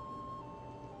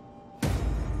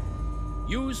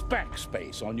 Use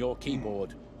backspace on your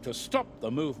keyboard to stop the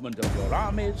movement of your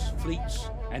armies, fleets,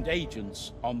 and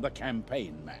agents on the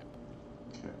campaign map.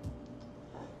 Okay.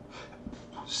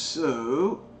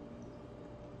 So,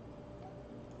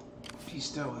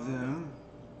 peaced out with them.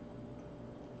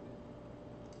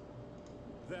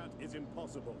 That is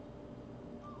impossible.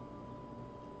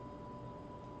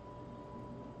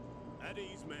 At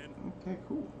ease, men. Okay,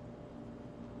 cool.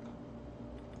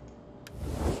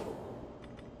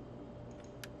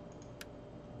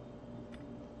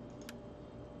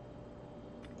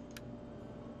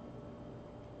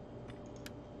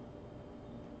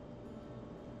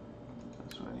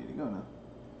 That's where I need to go now.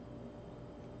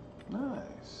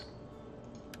 Nice.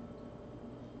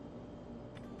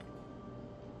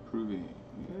 Proving.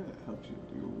 Yeah, it helps you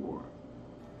do your war.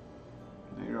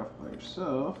 Now you're off by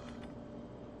yourself.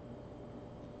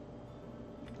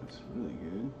 That's really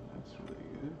good. That's really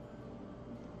good.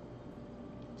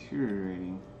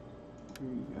 Deteriorating. Where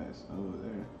are you guys? Oh,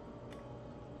 there.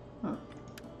 Huh.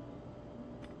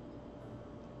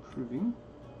 Proving.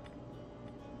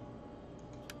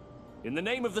 In the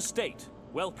name of the state,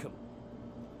 welcome.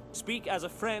 Speak as a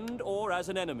friend or as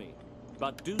an enemy,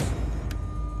 but do so.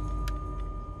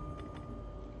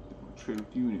 I'll trade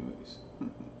with you anyways.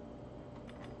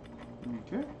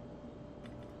 Okay.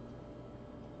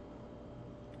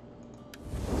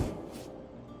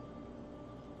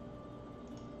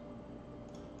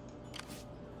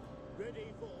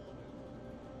 Ready for order.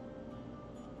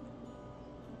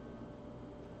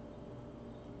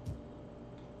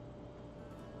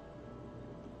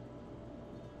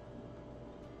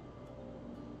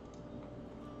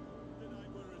 That I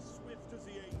were as swift as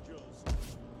the angels.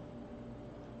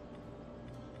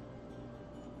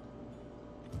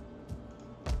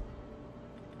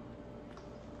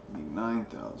 Need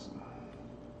 9,000.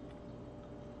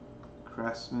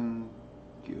 Craftsman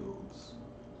guilds.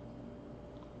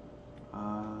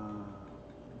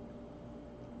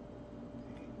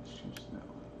 Let's change that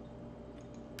one.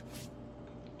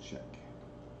 Check.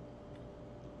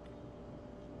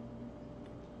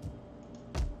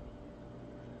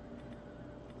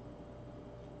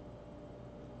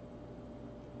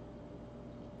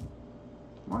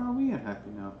 Why are we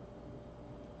unhappy now?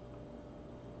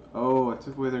 Oh, I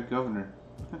took away their governor.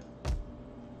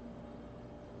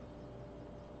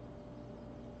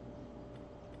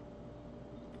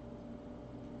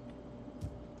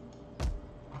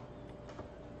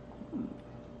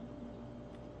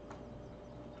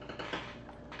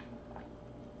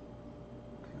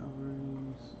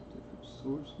 Cavalries, different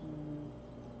sources.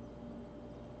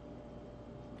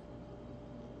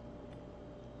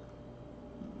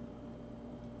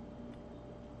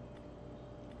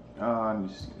 Oh, I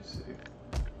just need to save.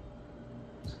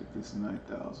 Let's get this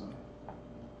 9,000.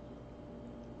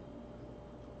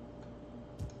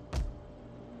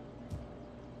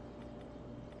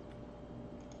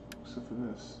 except for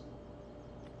this.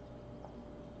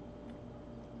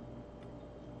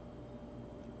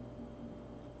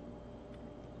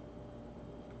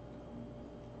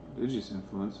 Religious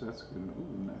influence, that's good.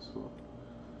 Ooh, nice little.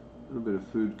 A little bit of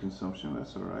food consumption,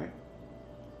 that's alright.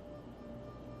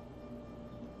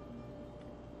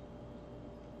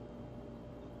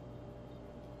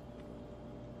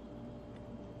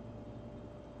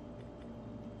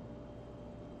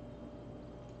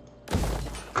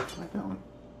 I like that one.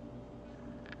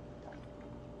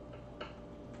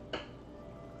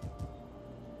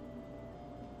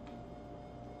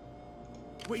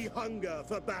 We hunger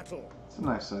for battle. It's a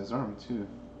nice sized army too.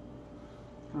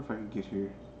 I wonder if I can get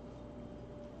here.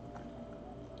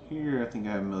 Here, I think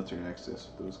I have military access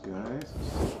with those guys.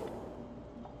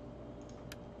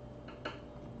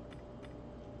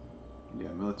 Yeah,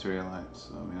 military alliance.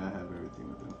 So, I mean, I have everything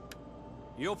with them.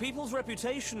 Your people's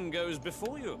reputation goes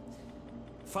before you.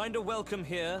 Find a welcome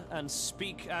here and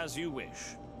speak as you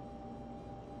wish.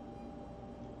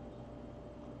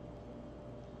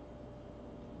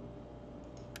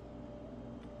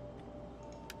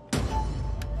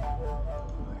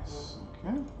 Nice.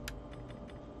 Okay.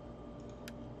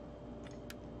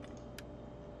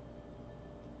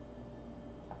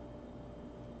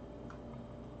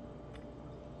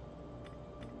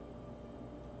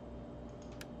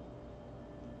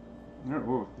 You're at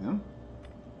war with them.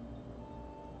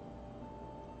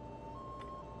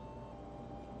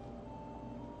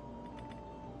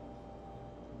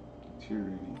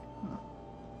 Tyranny. Huh.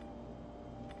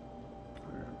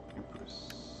 For Empress.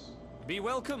 Be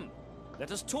welcome.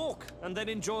 Let us talk, and then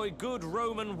enjoy good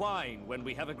Roman wine when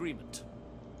we have agreement.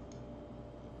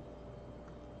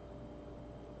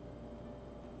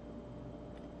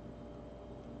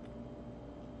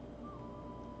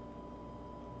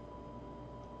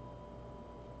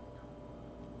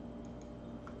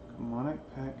 Demonic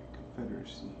Pack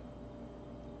Confederacy.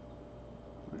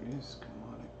 Where is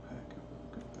Demonic Pack of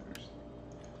Confederacy?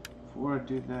 Before I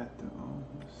do that though,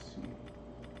 let's see.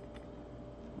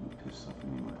 Let me piss off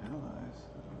any of my allies.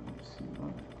 Let me see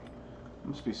one. It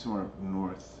must be somewhere up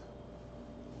north.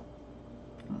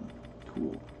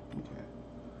 Cool. Okay.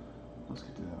 Let's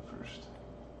get to that first.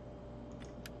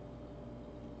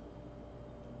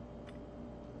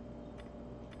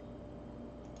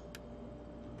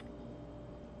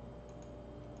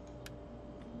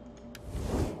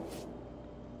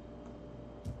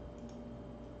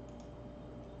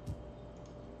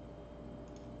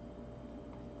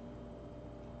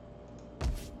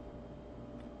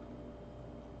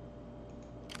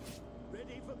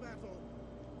 Ready for battle.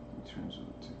 In terms of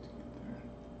what it took to get there.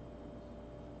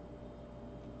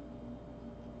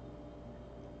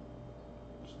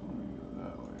 Just want to go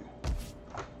that way.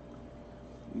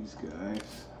 These guys.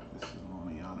 This is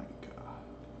Monianica.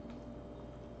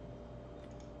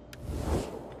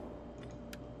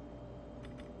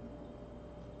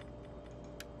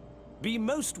 Be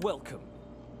most welcome.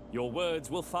 Your words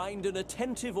will find an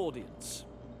attentive audience.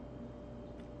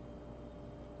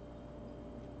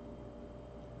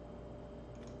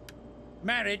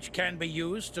 Marriage can be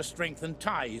used to strengthen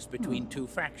ties between two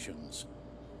factions.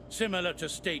 Similar to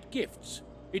state gifts,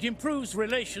 it improves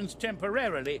relations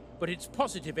temporarily, but its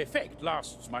positive effect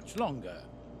lasts much longer.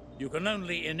 You can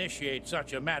only initiate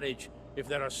such a marriage if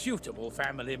there are suitable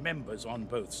family members on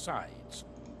both sides.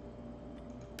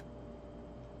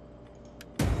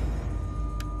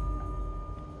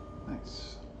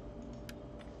 Nice.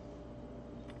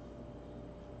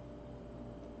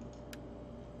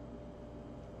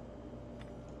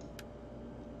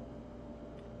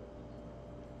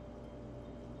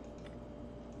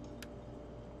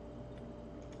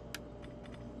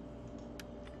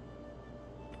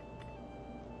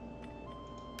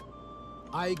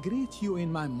 I greet you in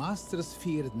my master's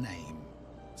feared name.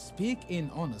 Speak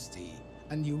in honesty,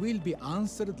 and you will be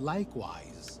answered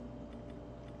likewise.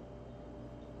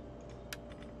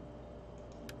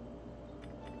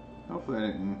 Hopefully I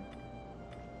didn't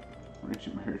reach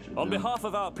a marriage with On them. behalf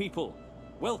of our people,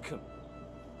 welcome.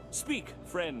 Speak,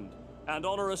 friend, and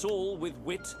honor us all with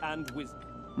wit and wisdom.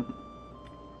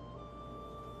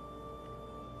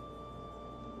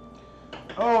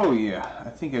 Oh yeah, I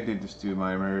think I did just do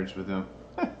my marriage with him.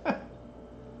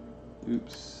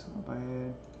 Oops, my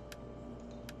bad.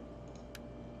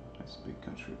 That's a big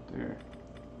country up there.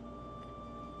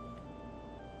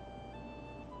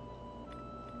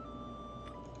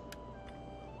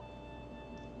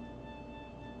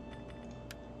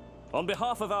 On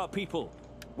behalf of our people,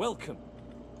 welcome.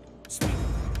 Speak.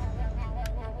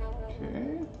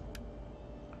 Okay.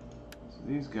 So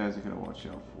these guys I gotta watch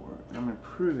out for. I'm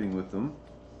improving with them.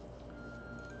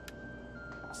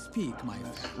 Speak, my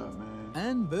friend,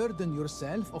 unburden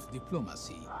yourself of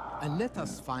diplomacy, and let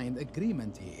us find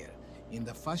agreement here, in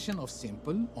the fashion of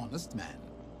simple, honest man.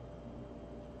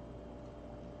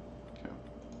 Okay.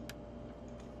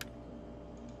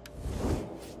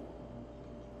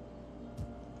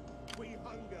 We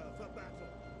hunger for battle.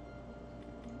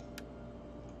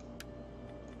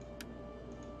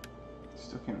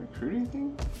 Still can't recruit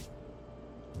anything?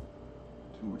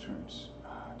 2 more turns.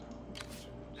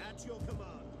 At your command.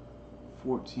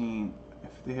 14.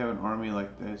 If they have an army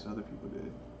like this, other people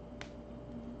did.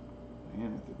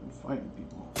 Man, if they've been fighting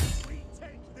people. We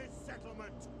take this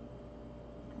settlement.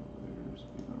 There's a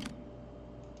big army.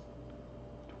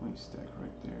 20 stack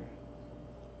right there.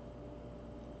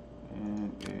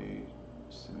 And a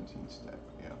 17 stack,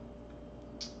 yeah.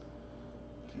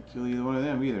 Can't kill either one of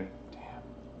them either. Damn.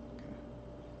 Okay.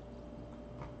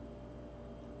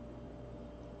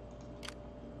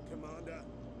 Commander.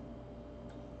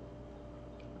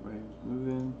 Everybody's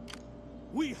moving.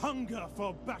 We hunger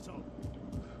for battle.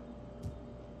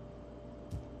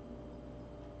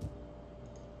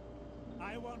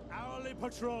 I want hourly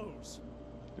patrols.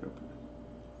 Get up here.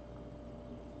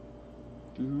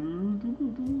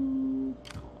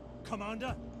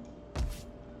 Commander.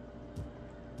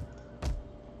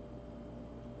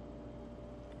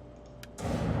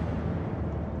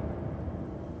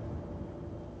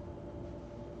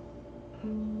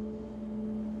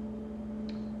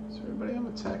 So everybody I'm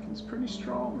attacking is pretty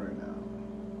strong right now.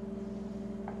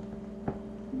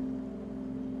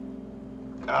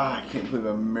 Ah, I can't believe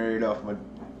I married off my...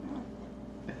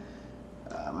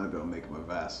 I might be able to make him a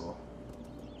vassal.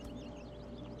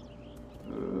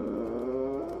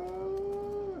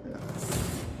 Yeah.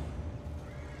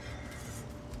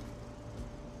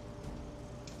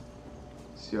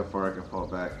 See how far I can fall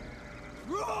back.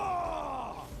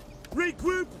 Roar!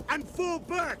 Regroup and fall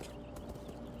back.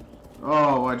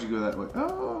 Oh, why'd you go that way?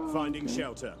 Oh, Finding okay.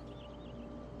 shelter.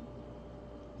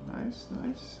 Nice,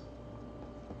 nice.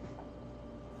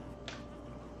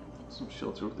 Some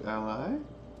shelter with the ally.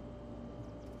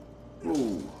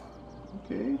 Oh,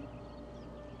 okay.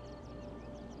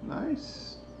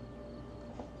 Nice.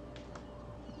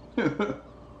 I'll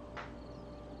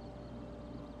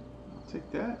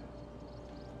take that.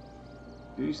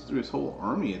 Dude, he just threw his whole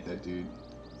army at that dude.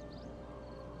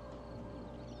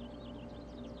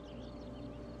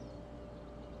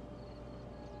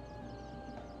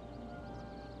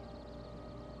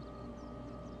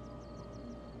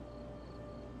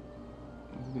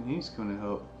 Even he's going to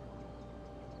help.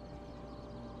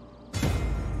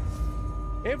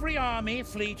 Every army,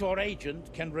 fleet, or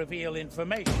agent can reveal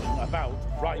information about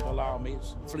rival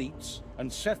armies, fleets,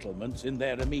 and settlements in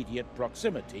their immediate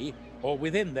proximity or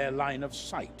within their line of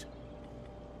sight.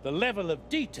 The level of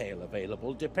detail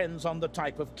available depends on the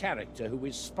type of character who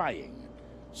is spying.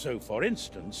 So, for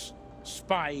instance,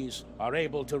 spies are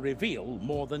able to reveal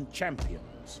more than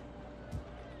champions.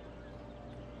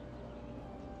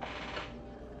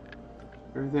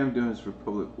 Everything I'm doing is for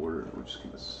public order, which is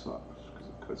going to suck because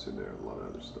it cuts in there a lot of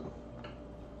other stuff.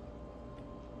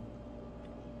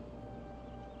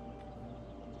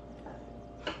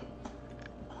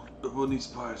 But we'll need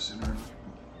spies sooner.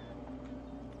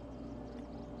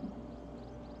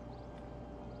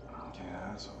 Yeah,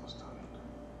 that's almost done.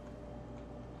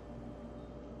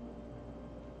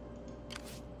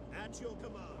 At your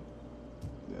command.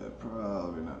 Yeah, they're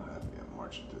probably not happy I'm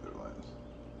marching through their lines.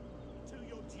 To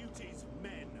your duties,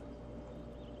 men.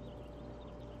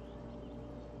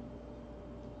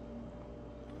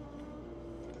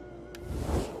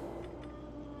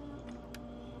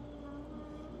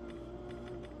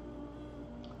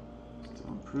 Still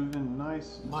improving,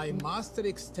 nice. My master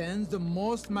extends the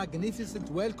most magnificent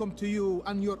welcome to you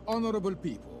and your honorable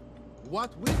people.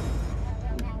 What will...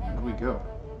 There we go.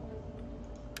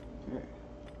 Okay.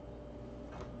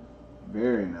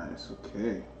 Very nice,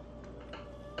 okay.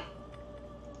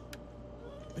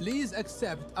 Please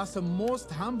accept as a most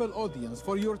humble audience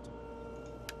for your...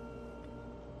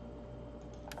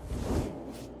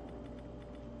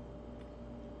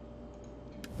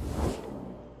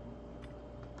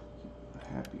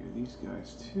 Happy are these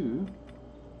guys too.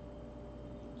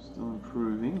 Still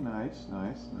improving, nice,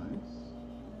 nice, nice.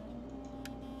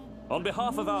 On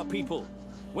behalf of our people,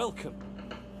 welcome.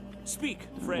 Speak,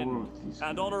 friend,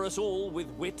 and honor us all with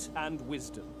wit and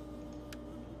wisdom.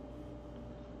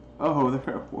 Oh, they're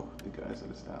the guys I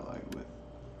just allied with.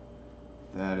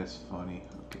 That is funny.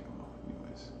 Okay, well,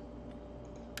 anyways.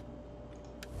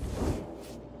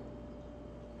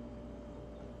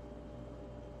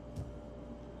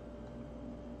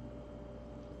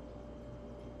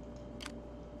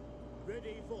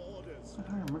 Ready for orders.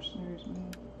 Hire mercenaries,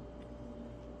 man.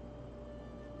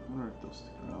 wonder if they'll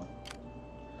stick around.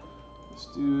 Let's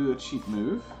do a cheap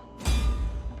move.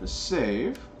 A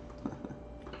save.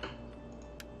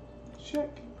 Check.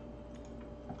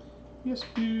 Yes,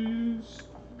 please.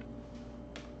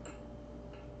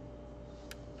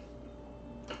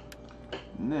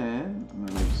 And then I'm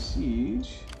gonna make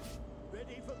siege.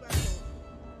 Ready for battle.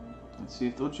 Let's see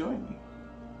if they'll join me.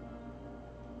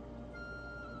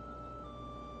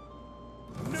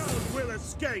 None will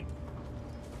escape.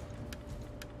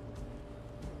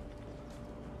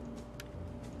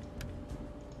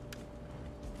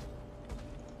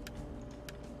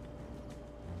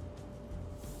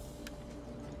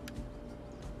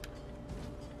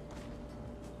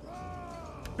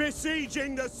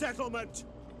 Besieging the settlement.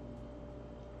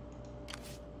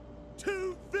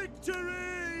 To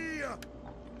victory!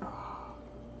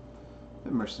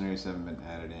 The mercenaries haven't been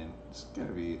added in. It's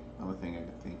gotta be another thing I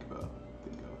can think of.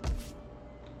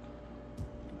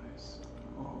 Nice.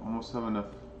 Oh, almost have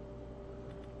enough.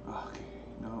 Okay.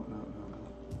 No.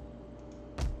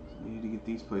 So I need to get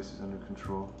these places under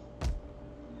control.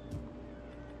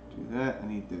 Do that. I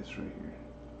need this right here.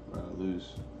 Or I'll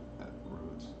lose that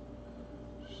roads.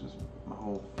 It's just my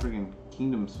whole friggin'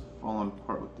 kingdom's falling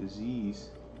apart with disease.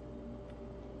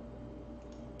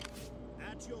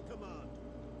 At your command.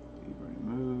 You've already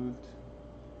moved.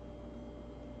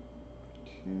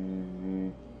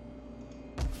 Okay.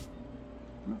 I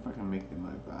don't know if I can make them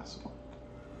my vassal.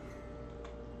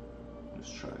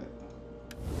 Just try it.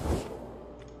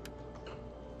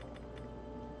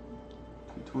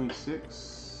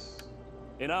 26.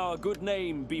 In our good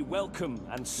name, be welcome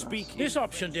and speak. This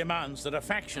option demands that a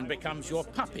faction becomes your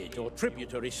puppet or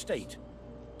tributary state,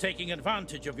 taking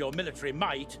advantage of your military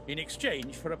might in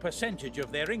exchange for a percentage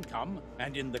of their income,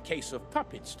 and in the case of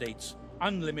puppet states,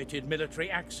 unlimited military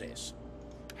access.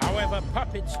 However,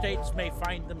 puppet states may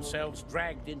find themselves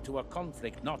dragged into a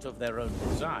conflict not of their own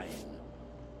design.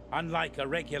 Unlike a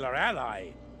regular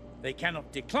ally, they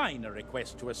cannot decline a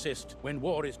request to assist when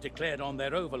war is declared on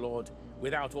their overlord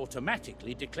without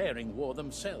automatically declaring war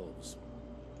themselves.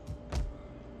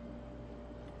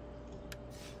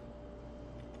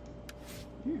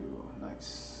 Ew,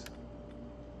 nice.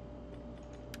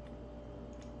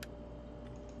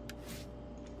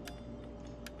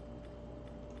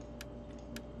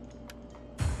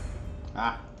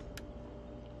 Ah.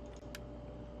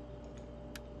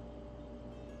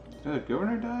 Did the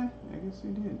governor die? I guess he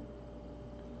did.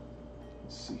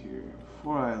 Let's see here.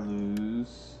 Before I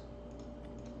lose...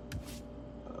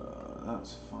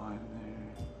 that's fine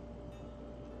there.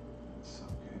 That's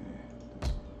okay. This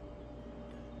one.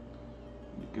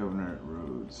 The governor at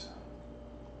Rhodes.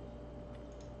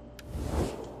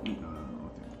 No.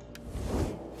 Okay.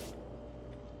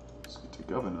 Let's get to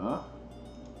governor.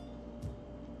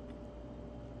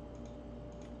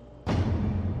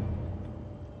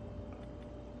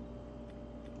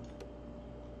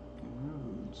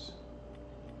 Rhodes.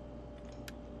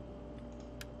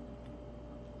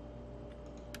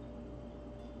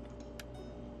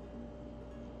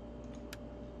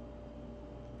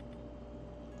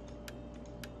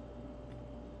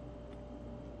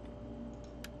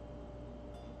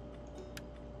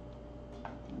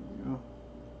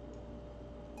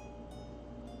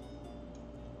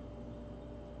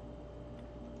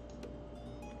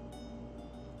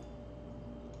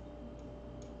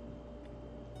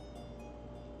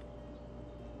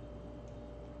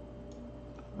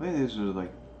 I think these are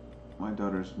like, my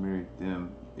daughters married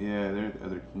them. Yeah, they're the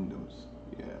other kingdoms.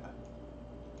 Yeah.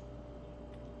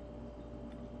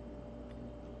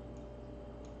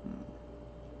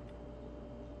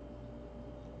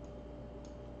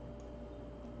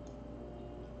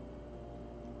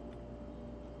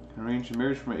 Can I arrange a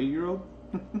marriage for my 8-year-old?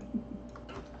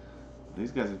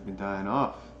 These guys have been dying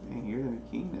off. Dang, you're the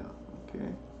king now.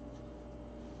 Okay.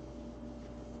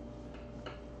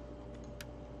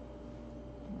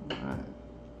 Alright.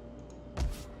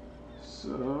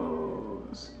 So,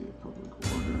 let's get public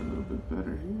order a little bit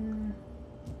better here.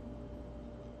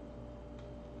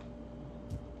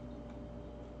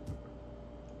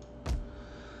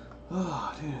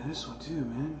 Oh, dude, this one too,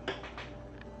 man.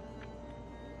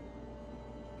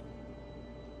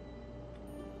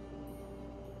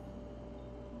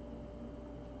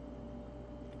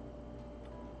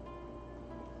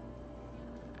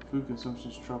 Food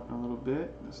consumption's dropping a little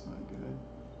bit. That's not good.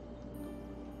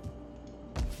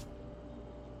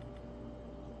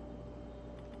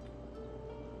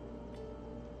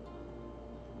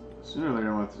 Sooner or later,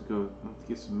 I'm going to have to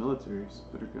get some militaries,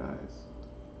 better guys.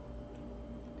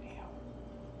 Damn.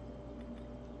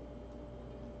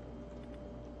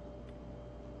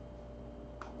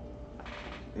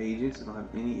 Agents. I don't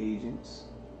have any agents.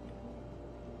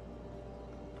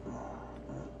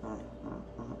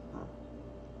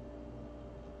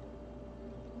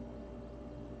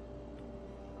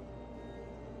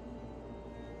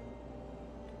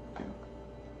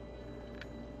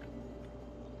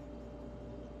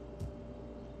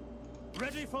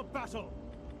 Ready for battle.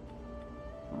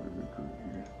 I'll recruit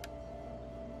here.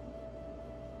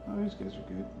 Oh, these guys are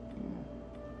good. Yeah.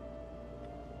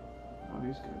 Oh,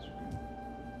 these guys are good.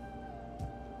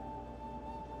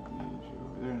 Need you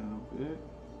over there in a little bit.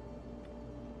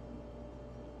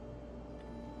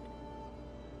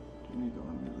 You need the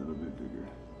army a little bit bigger.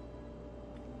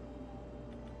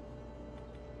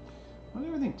 Why do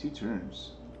everything 2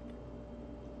 turns?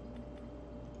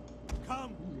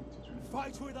 Come,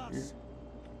 fight with us.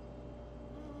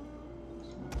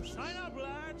 Sign up,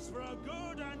 lads, for a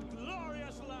good and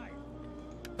glorious life.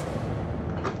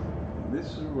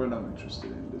 This is what I'm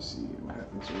interested in, to see what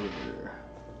happens over there.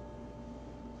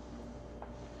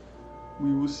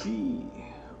 We will see.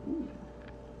 Ooh.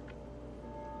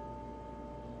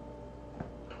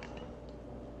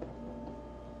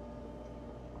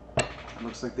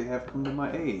 Looks like they have come to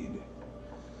my aid.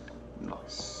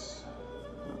 Nice.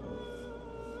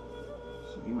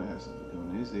 So he might have something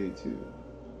doing his aid too.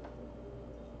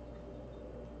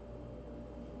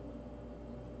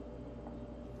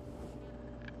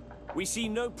 We see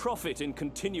no profit in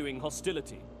continuing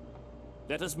hostility.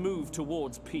 Let us move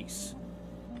towards peace.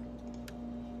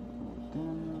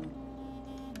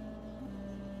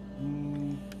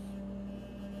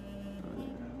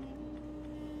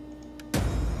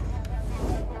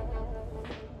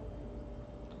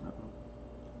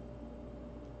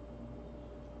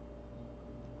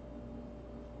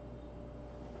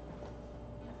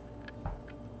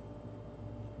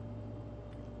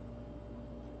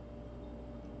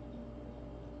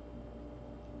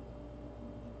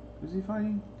 Is he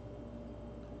fighting?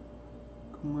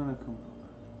 Come on, come on.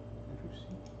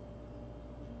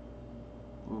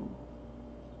 Whoa.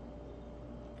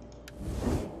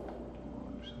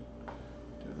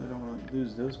 I don't want to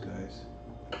lose those guys.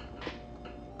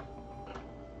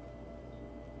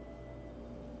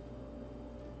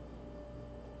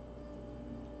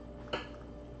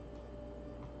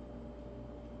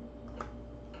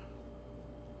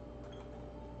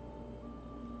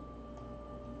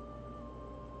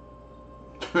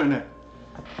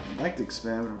 I'd like to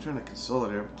expand, but I'm trying to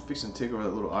consolidate. I'm fixing to take over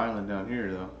that little island down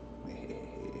here, though.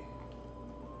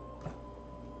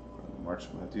 March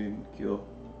my dude and kill.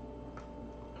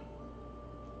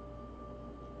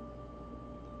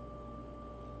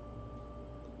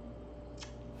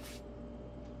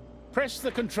 Press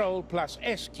the Control plus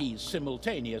S keys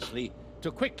simultaneously to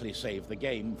quickly save the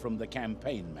game from the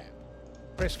campaign map.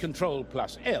 Press Control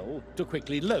plus L to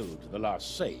quickly load the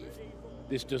last save.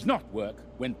 This does not work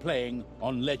when playing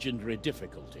on legendary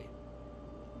difficulty.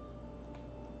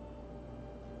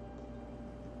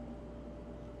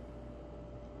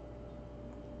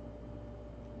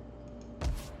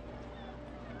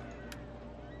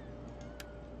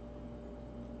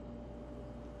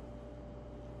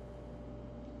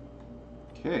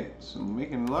 Okay, so I'm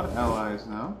making a lot of allies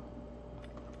now.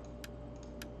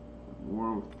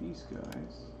 War with these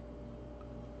guys.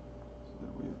 So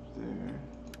that way up there.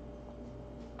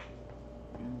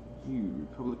 And you,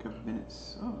 Republic of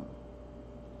Venice. Oh.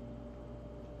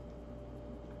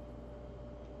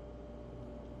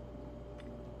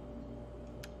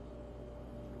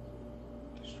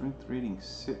 Strength rating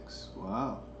 6.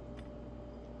 Wow.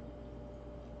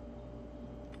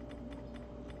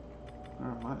 Where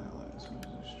are my allies? What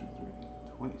is their strength rating?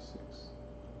 26.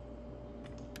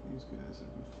 These guys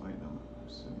have been fighting them.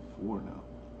 74 now.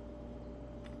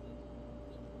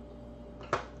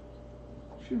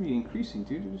 Should be increasing,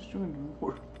 dude. You're just joining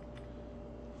more.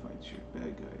 Fight your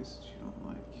bad guys that you don't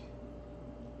like.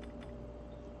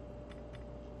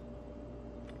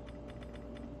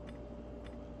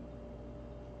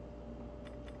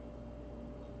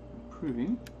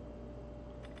 Improving.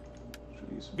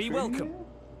 Be welcome.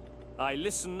 I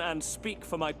listen and speak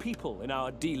for my people in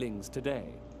our dealings today.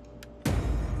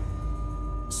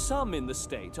 Some in the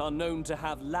state are known to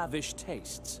have lavish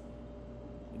tastes.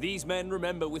 These men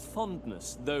remember with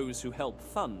fondness those who help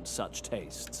fund such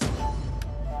tastes.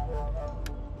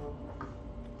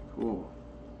 Cool.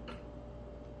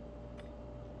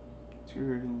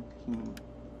 Tyranny Kingdom.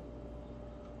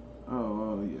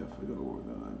 Oh, yeah, if I go to war,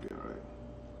 then I'd be alright.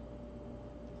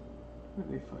 Who are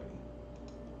they fighting?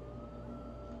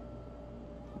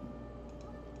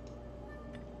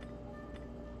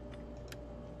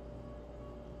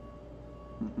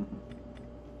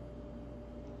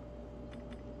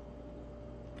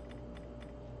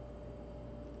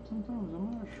 Sometimes I'm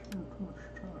not sure too much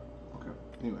time. Okay,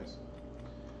 anyways.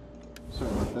 Sorry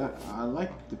about that. I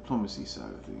like the diplomacy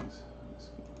side of things.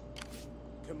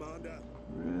 Commander.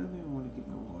 Really want to get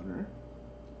in the water.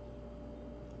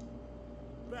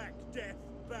 Back, death,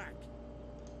 back.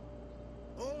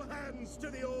 All hands to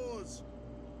the oars.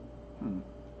 I don't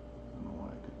know why I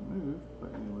couldn't move, but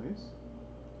anyways.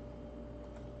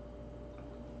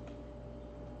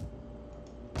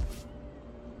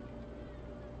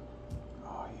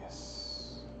 Oh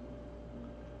yes.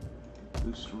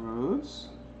 Boost roads.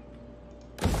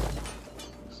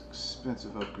 It's an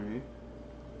expensive upgrade.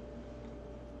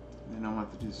 Then I'll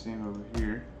have to do the same over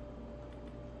here.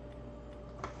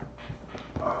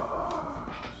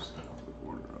 Just gotta flip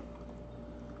order up.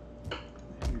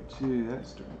 Here too, that's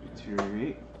starting to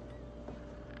deteriorate.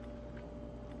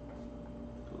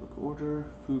 Public order,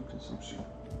 food consumption.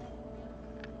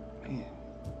 Man.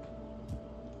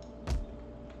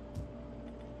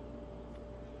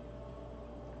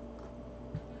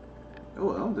 Oh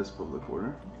well, this public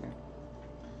order. Okay.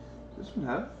 Does this one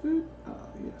have food?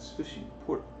 Yes, fishing,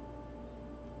 port.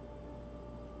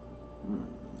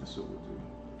 That's what we'll do.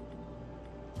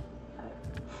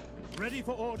 Ready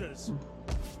for orders.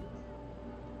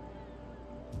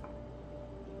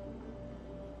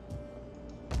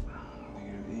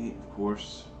 -8, of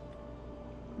course.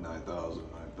 9,000,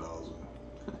 9,000.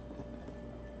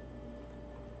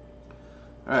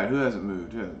 Alright, who hasn't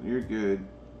moved? You're good.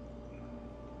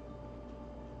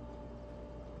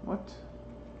 What?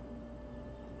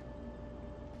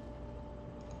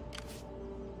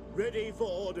 Ready for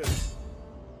orders.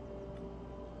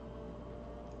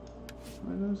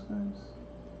 What are those guys?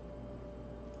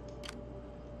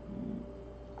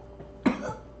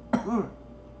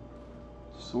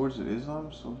 Swords of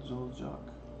Islam, Soldiers of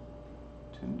Jock.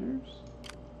 Tenders? Is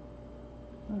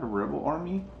that a rebel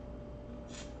army?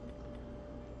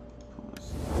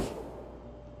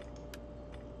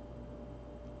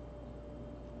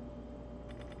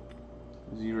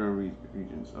 Zero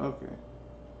regions. Okay.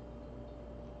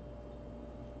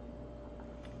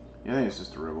 Yeah, I think it's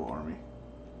just a rebel army.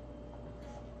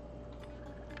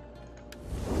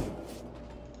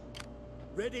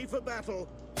 Ready for battle.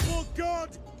 For God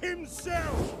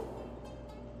himself.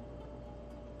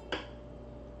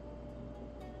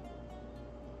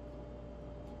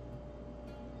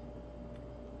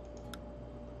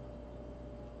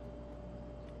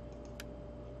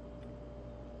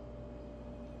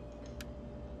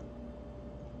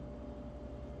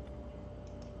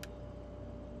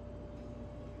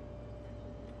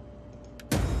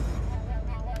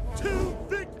 To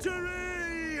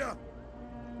victory!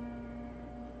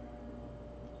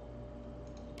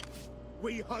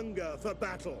 We hunger for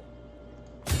battle.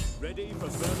 Ready for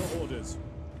further orders.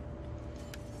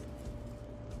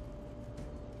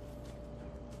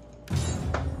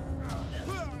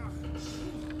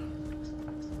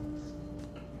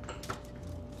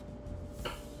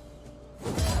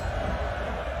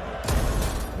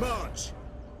 March!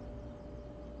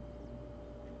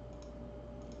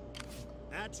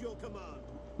 At your command.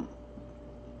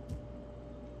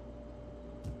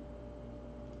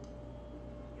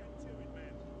 Get to it,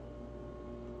 men.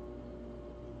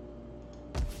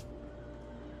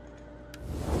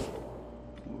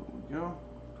 There we go.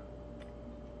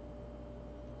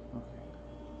 Okay.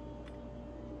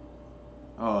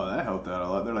 Oh, that helped out a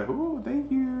lot. They're like, oh,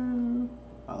 thank you.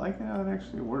 I like how it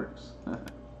actually works.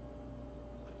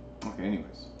 Okay,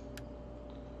 anyways.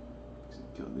 Let's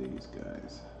kill these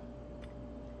guys.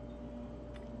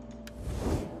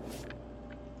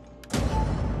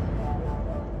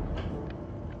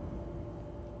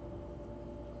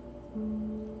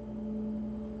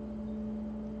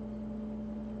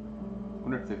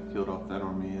 Wonder if they've killed off that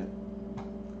army yet.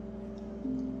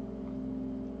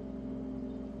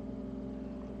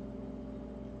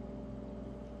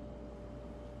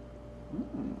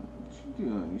 What you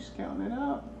doing? You scouting it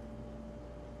out?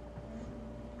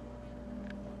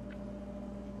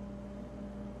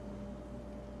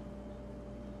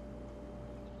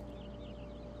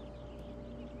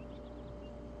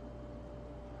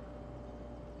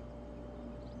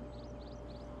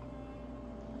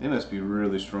 They must be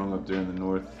really strong up there in the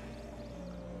north.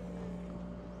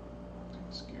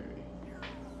 Scary.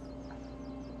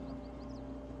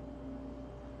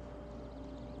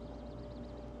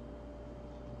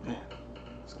 Man,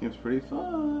 this game's pretty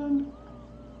fun.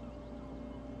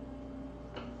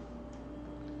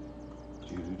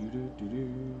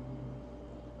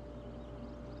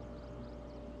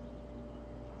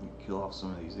 Kill off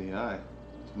some of these AI.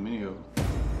 Too many of them.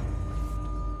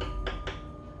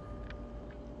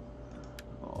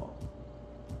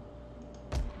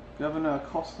 Governor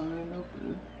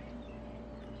Constantinople.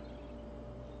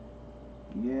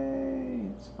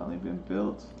 Yay! It's finally been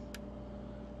built.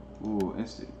 Ooh,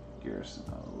 instant garrison.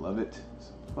 I love it.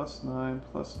 So +9,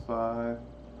 +5,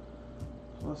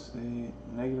 +8,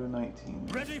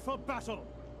 -19. Ready for battle.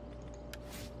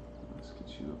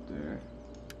 you up there.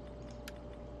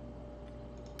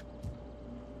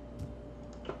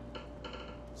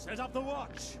 Set up the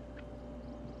watch.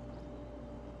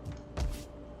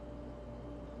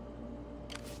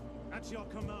 At your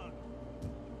command.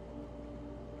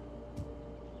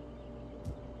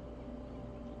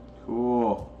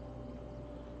 Cool.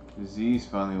 Disease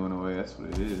finally went away. That's what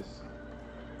it is.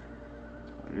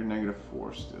 You're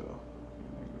 -4 still.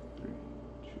 You're -3.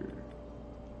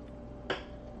 Sure.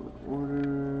 Good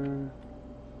order.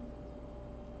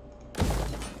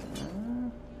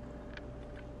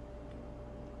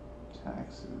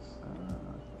 Taxes.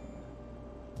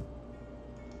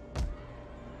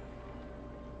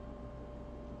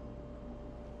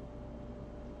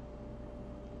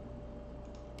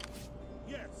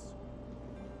 Yes.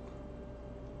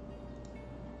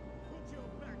 Put your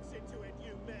backs into it,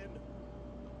 you men.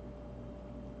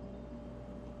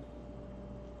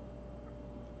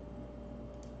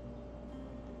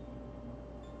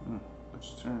 Which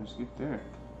turns get there?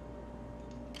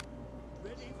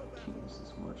 Ready for battle. Kings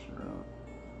is marching around.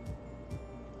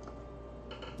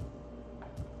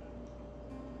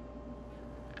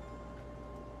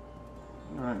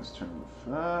 Alright, let's turn real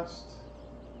fast.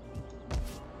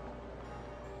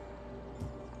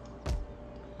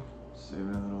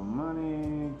 Saving a little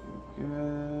money.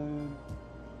 Good.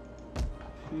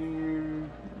 Here.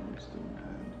 We're still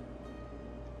mad.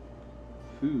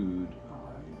 Food. Oh,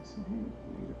 it's in here.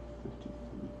 -50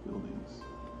 food buildings.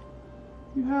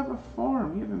 You have a farm.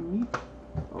 You have a meat.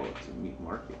 Oh, it's a meat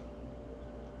market.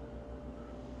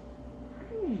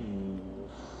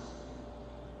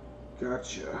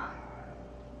 Gotcha.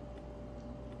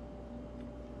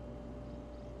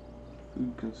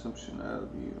 Food consumption, that'll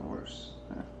be even worse.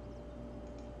 Yeah.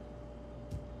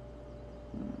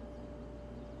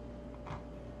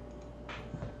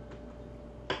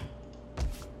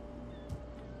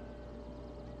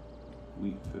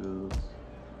 Wheat fields.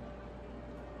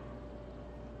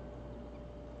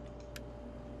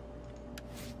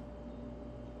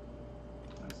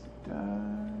 Let's die.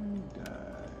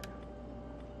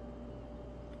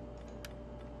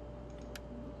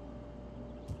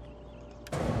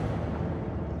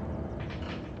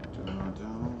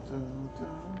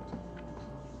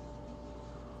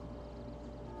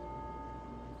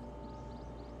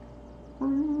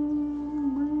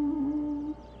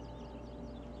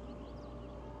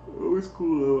 It was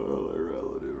cool how I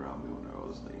rallied around me when I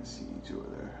was laying siege over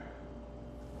there.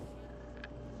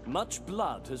 Much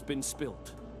blood has been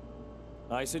spilt.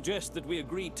 I suggest that we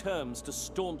agree terms to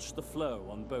staunch the flow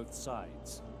on both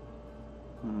sides.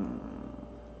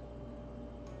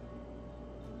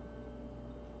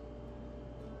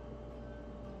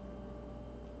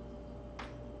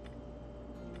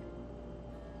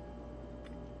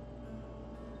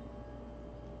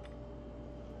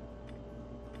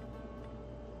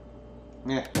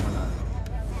 Yeah, why not?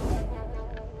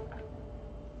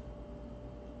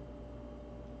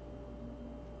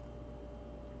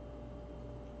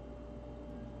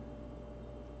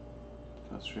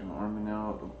 Concentrate my army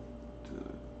now to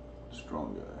the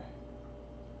strong guy.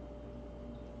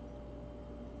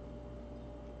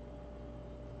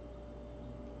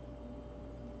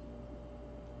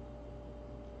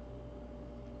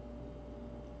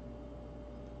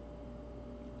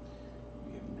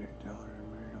 $800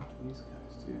 married off to these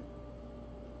guys too.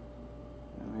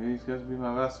 And maybe these guys will be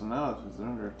my vassal now if they're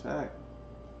under attack.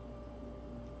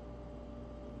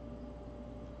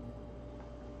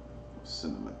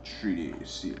 Send them a treaty to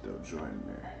see if they'll join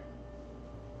me.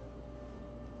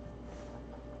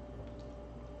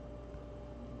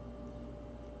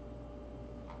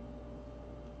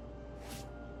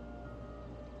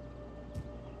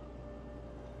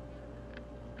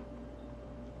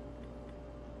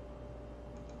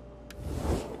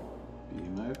 Be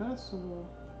my vessel.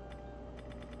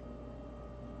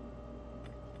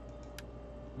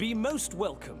 Be most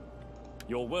welcome.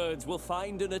 Your words will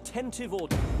find an attentive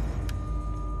audience.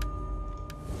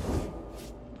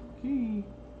 Okay,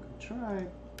 good try.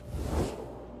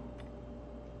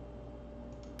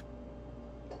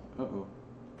 Uh-oh.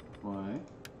 Why?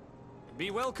 Be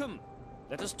welcome.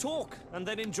 Let us talk, and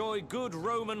then enjoy good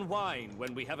Roman wine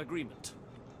when we have agreement.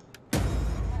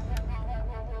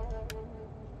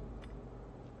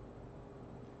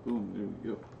 Boom, there we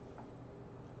go.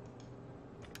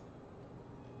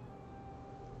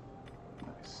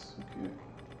 Nice, okay.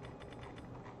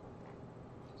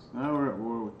 So now we're at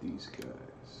war with these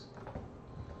guys.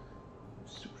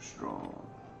 Super strong.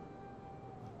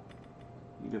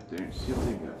 You get up there and see what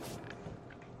they got.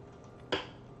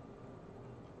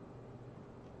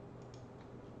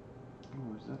 Oh,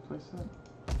 where's that place at?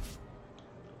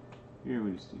 Here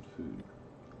we just need food.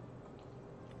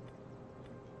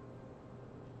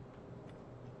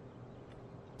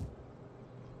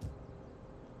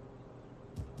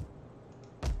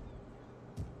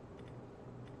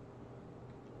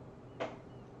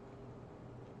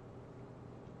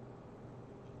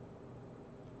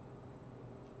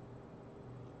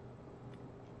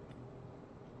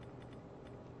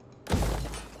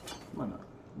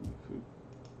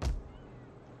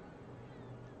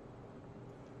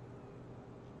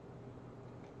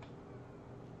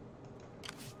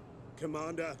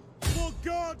 Commander. For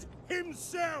God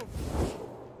himself!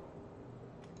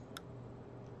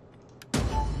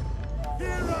 Hear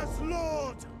us,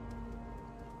 Lord!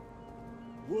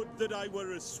 Would that I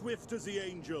were as swift as the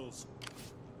angels.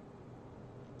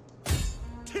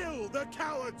 Kill the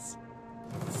cowards!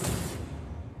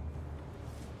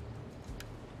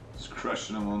 Just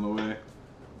crushing them on the way.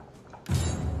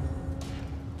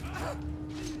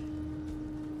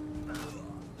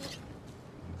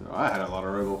 I had a lot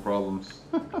of rebel problems.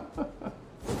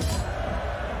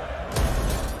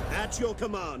 At your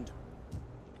command.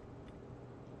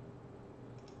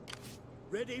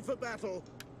 Ready for battle.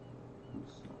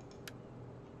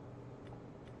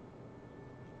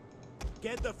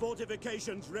 Get the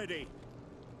fortifications ready.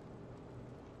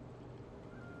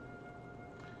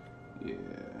 Yeah.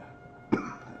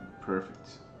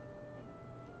 Perfect.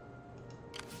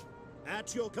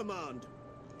 At your command.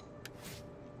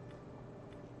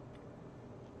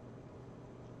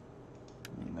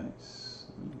 Nice.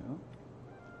 There you go.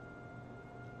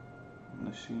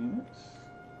 Units.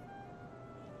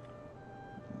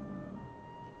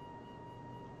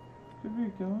 Could be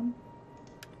going.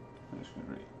 I'm just gonna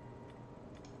rate.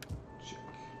 Check.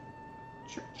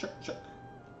 Check, check, check.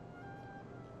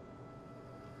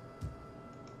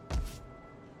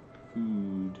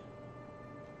 Food.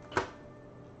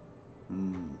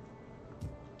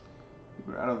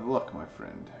 You're out of luck, my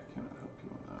friend. I cannot help you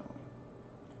on that one.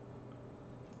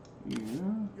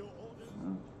 Yeah.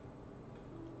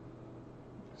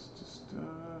 Let's just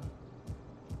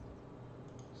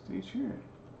stage here.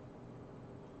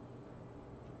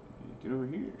 Get over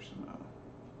here somehow.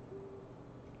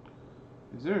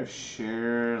 Is there a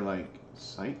share like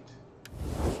site?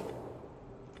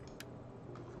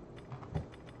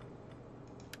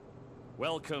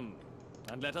 Welcome,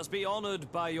 and let us be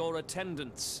honored by your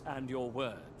attendance and your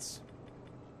words.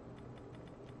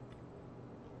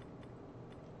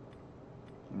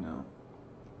 No.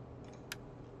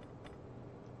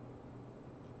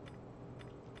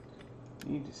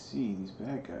 Need to see these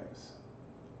bad guys.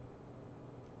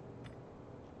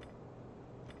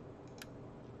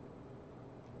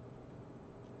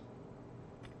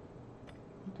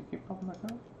 Did they keep popping back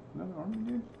up? Another army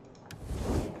dude?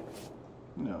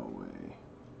 No way.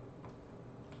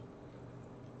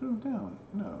 Put them down.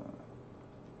 No.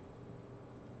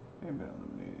 They've been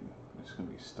eliminated. They're just gonna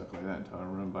be stuck like that until I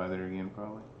run by there again,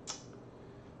 probably.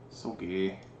 So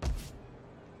gay. I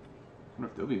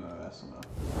wonder if they'll be my vessel now.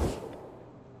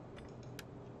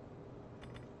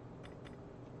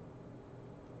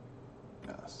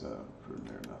 Nah, so pretty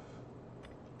near enough.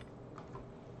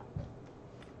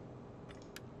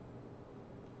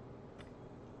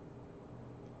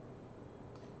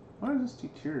 Why is this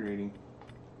deteriorating?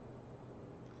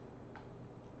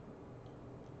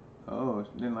 Oh,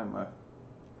 didn't like my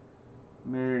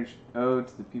marriage. Oh,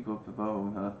 it's the people up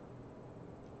above them, huh?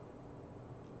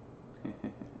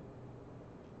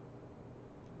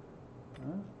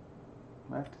 Huh?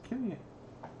 I have to kill you.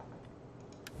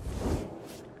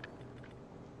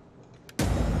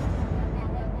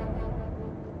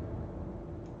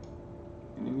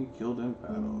 Enemy killed in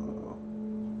battle.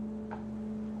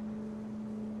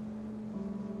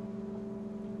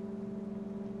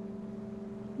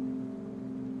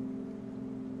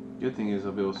 Good thing is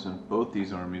I'll be able to send both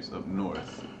these armies up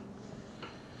north.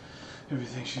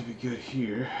 Everything should be good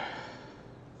here.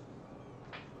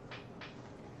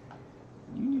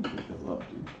 You need to build up,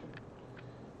 dude. Get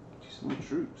you some more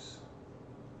troops.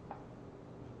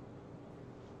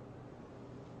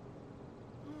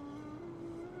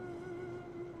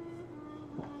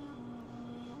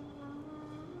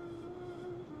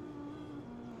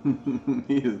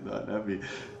 He is not happy.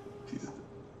 He's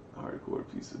a hardcore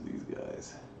piece of these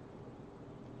guys.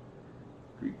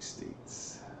 Greek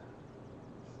states.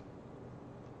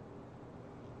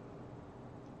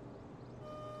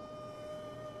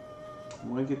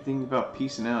 One good thing about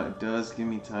piecing out, it does give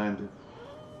me time to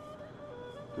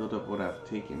build up what I've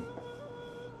taken.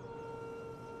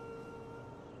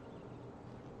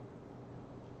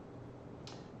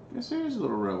 I guess there's a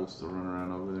little rebel still running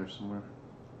around over there somewhere.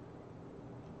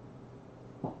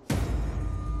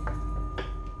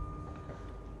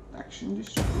 Action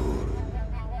destroyed.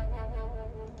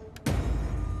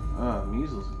 Oh,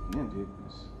 measles again, dude.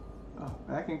 Oh,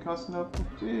 back in Constantinople?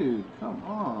 Dude, come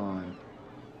on.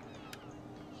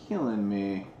 Killing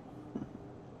me.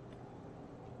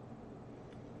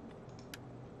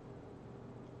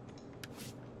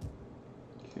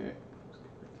 Okay, let's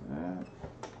get back to that.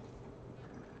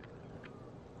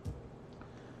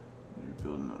 You're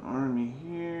building an army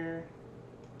here.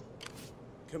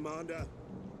 Commander.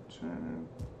 Turn.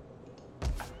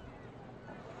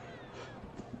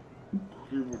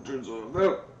 It turns off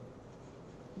out.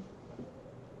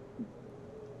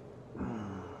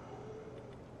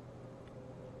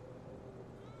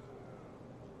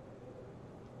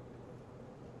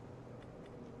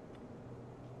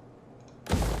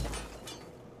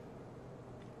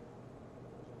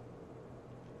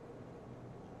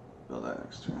 Build that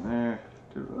next turn there.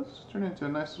 Dude, let's turn into a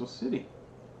nice little city.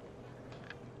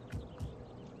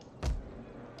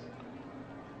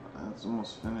 That's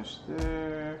almost finished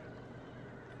there.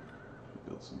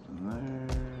 Build something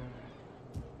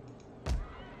there.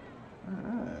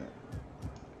 Alright.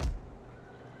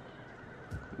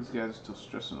 These guys are still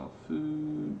stressing on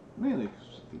food. Mainly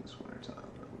because I think it's winter time,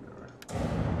 but whatever.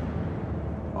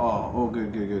 Oh,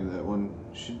 good. That one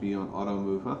should be on auto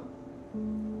move, huh?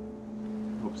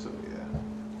 Hope so, yeah.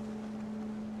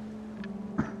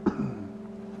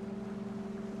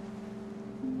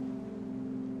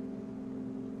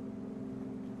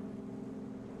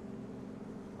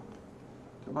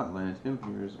 I might land him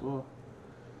here as well.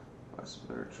 Buy some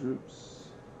better troops.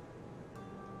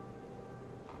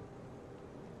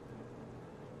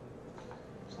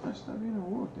 It's nice not being in a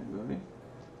war with anybody.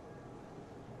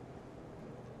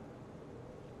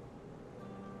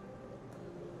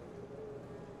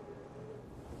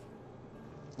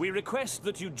 We request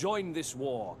that you join this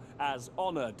war as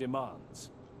honor demands.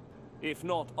 If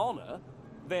not honor,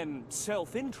 then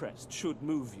self-interest should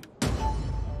move you.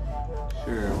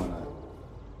 Sure, why not?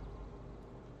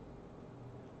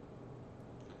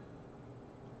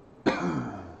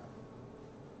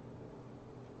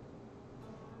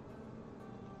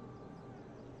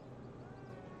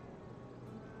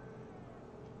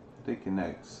 They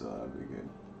connect, so that'll be good.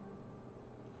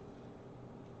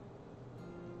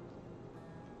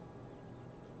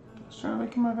 I was trying to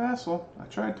make him my vassal. I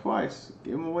tried twice.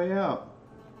 Gave him a way out.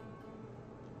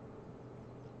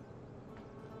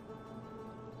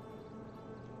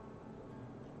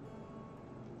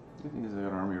 I think he's got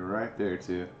an army right there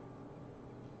too.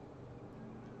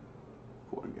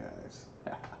 Poor guys.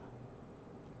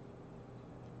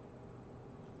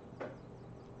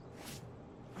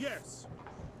 Yes.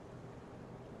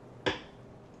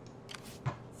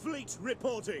 Fleet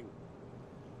reporting.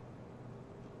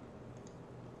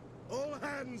 All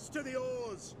hands to the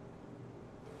oars.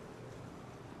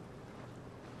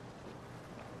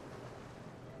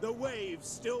 The waves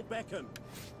still beckon.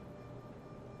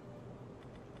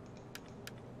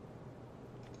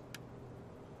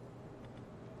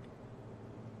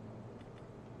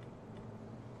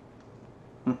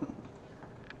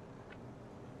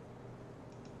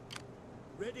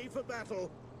 Ready for battle.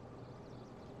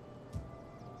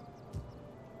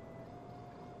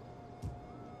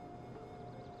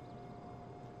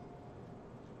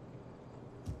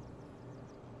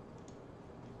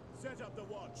 Set up the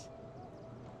watch.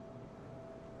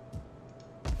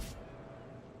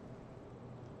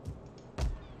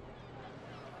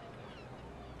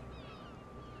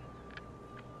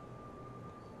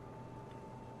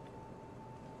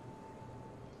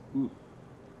 Ooh.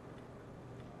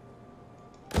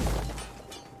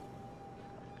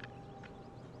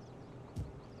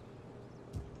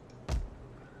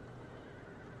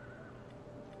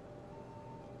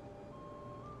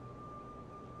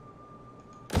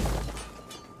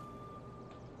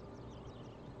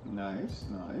 Nice.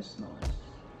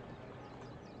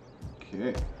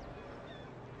 Okay.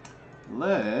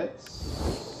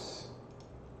 Let's...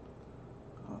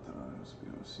 I thought I was be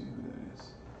able to see who that is.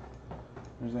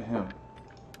 There's a him.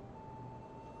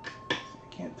 I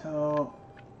can't tell.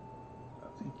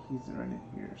 I think he's right in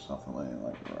here. Something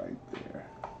like right there.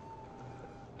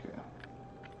 Okay.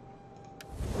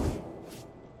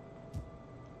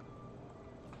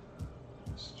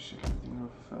 Let's check everything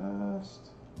real fast.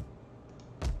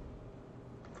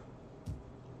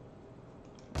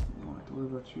 I don't have to worry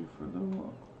about you for a little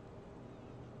while.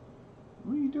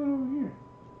 What are you doing over here?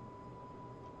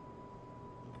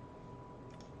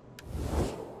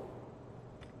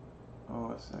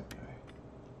 Oh, it's that guy.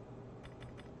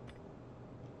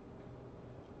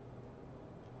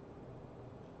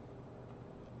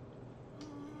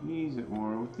 He's at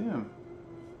war with them.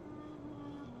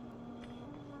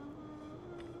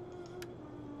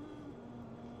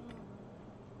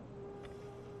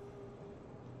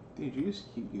 Dude, you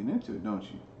just keep getting into it, don't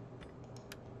you?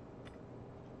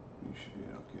 You should be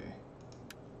okay.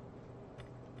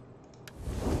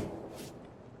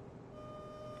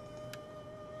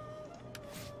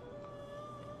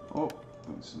 Oh,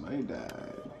 somebody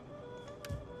died.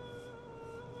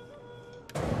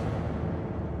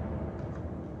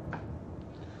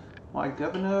 My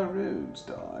Governor Rhodes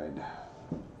died.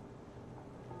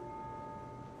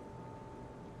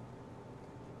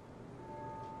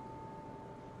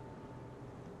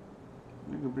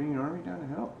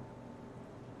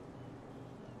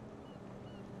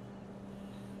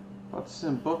 About to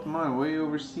send both of mine way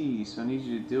overseas, so I need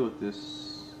you to deal with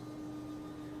this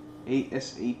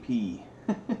ASAP.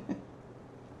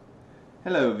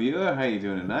 Hello, viewer. How you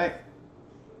doing tonight?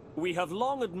 We have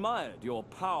long admired your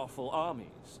powerful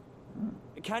armies.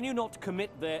 Can you not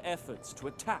commit their efforts to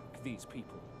attack these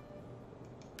people?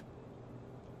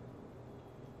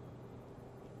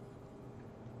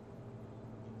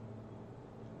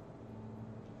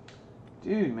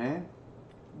 Dude, man.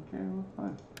 Okay, we're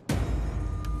fine.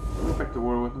 We're back to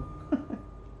war with him.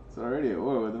 It's already at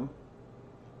war with him.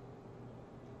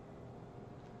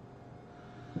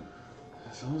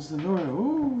 As long as the North.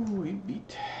 Ooh, he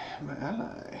beat my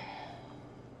ally.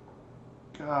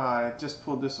 God, I just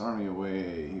pulled this army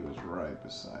away. He was right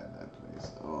beside that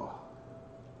place. Oh.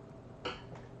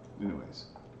 Anyways.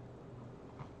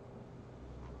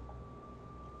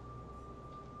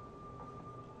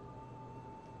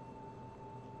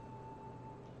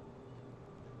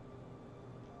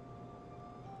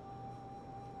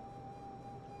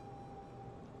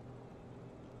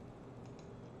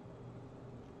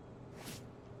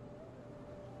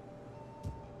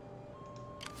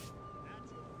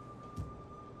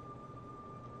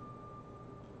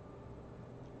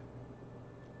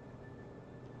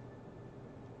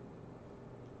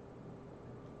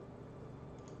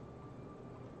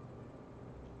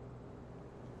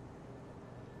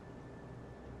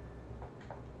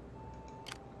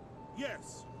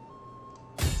 Yes.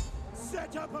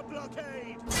 Set up a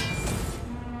blockade.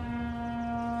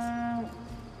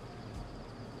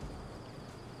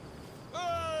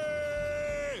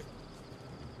 Hey!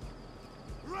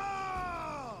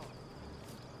 Rah!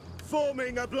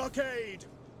 Forming a blockade.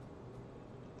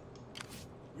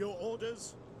 Your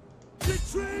orders?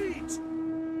 Retreat!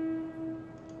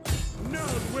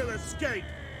 None will escape.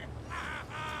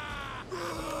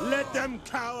 Let them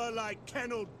cower like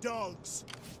kennelled dogs.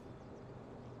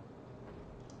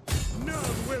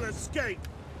 None will escape!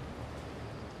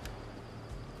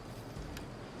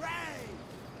 Ray!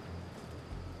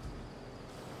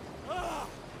 Ah!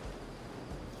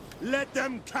 Let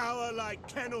them cower like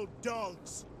kennelled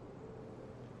dogs!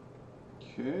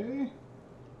 Okay.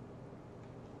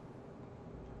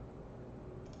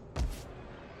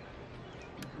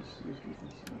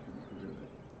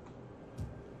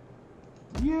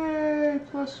 Yay!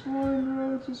 +1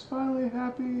 Rhodes is finally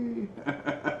happy!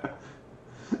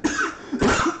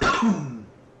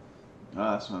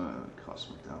 That's not a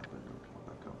cosmic down, but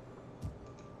back up.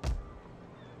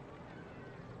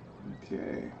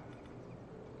 Okay.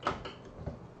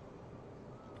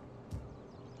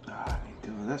 I need to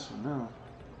deal with this one now.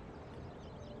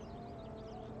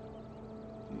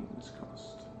 Maintenance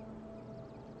cost.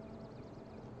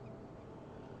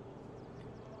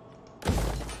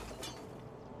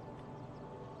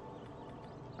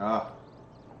 Ah.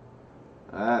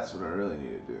 That's what I really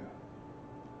need to do.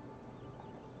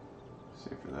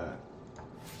 Save for that.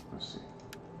 Let's see.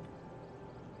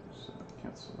 So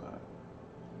cancel that.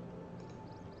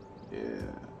 Yeah,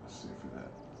 let's save for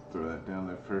that. Throw that down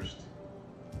there first.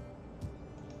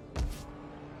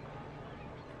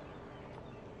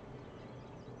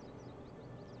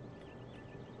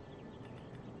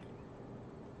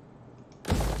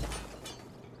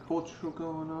 Cultural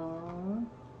going on.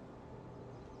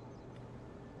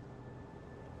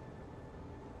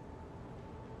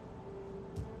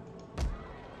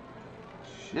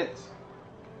 Shit.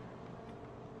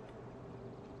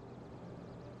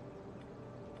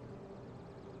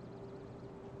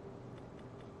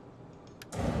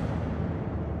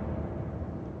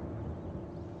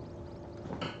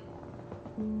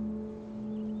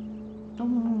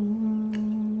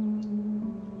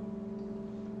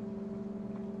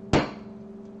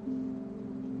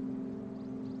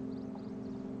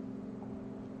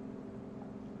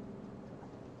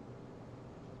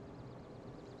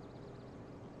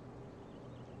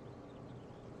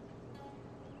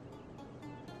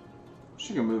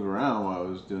 She can move around while I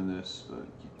was doing this, but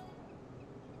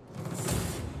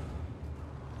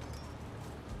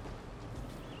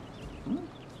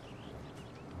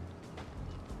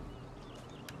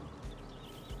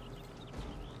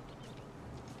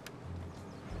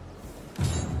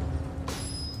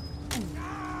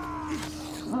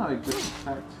I just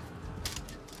attacked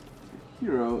the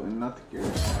hero and not the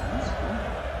garrison. That's cool.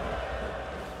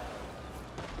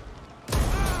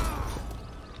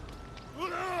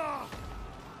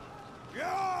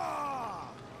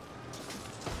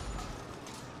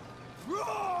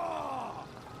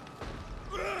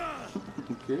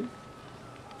 Okay.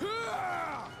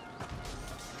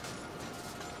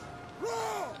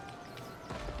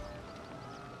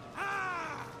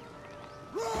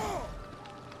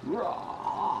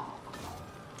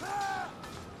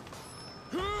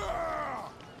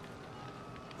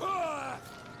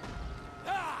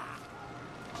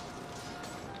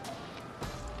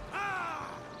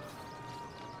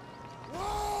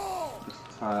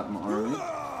 Tie up my army.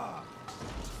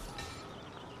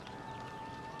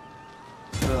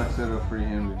 So like I said, I'll free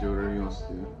him to do whatever he wants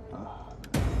to do.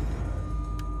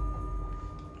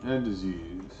 And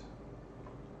disease.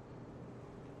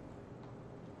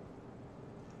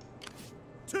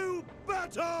 To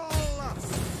battle!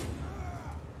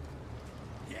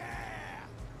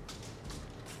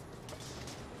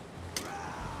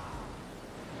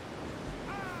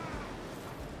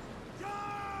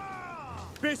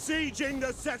 Besieging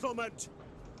the settlement!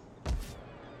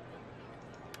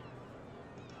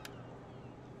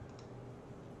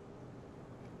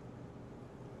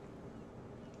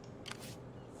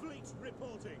 Fleet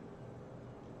reporting.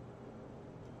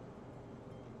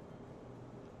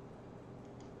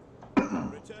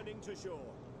 Returning to shore.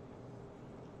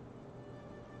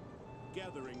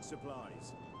 Gathering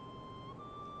supplies.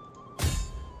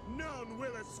 None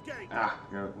will escape! Ah,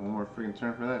 got one more freaking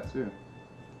turn for that too.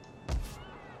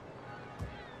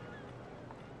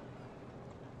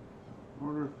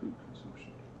 Order of food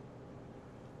consumption.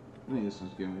 I think this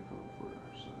one's giving me total 4.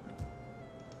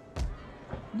 So.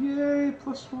 Yay!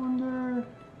 Plus wonder.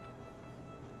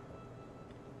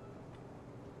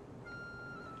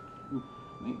 Ooh,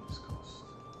 maintenance cost.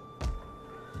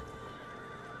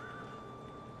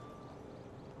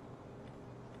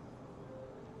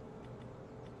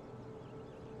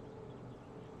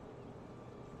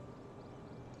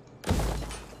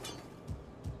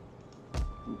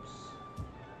 Oops.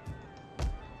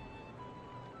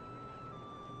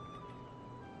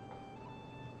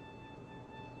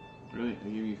 Really? I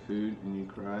give you food and you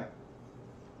cry?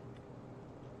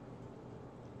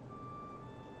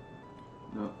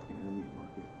 No, you're in the meat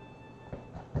market.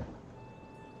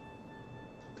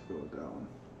 Let's go with that one.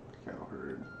 Cow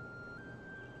herd.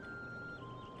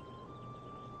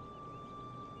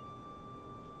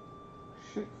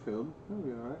 Shit filled. That'll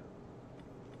be alright.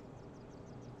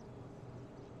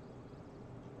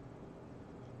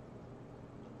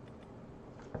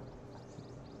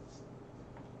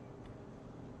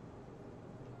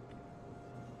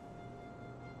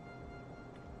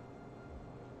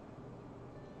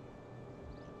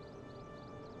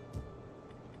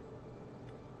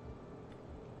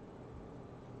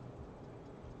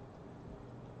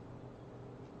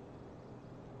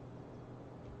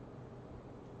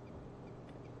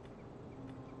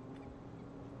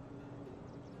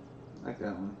 Like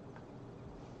that one.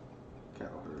 Cow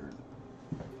herd.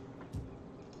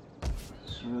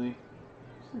 It's really.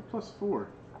 It's like plus 4.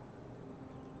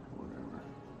 Whatever.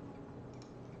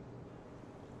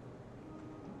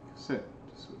 That's it.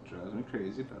 That's what drives me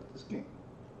crazy about this game.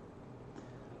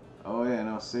 Oh yeah, and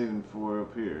I was saving 4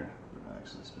 up here. But I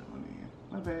actually spent money again.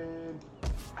 My bad.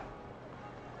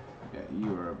 Yeah,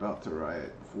 you are about to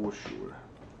riot for sure.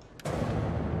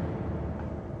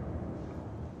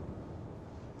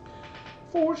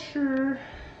 For sure.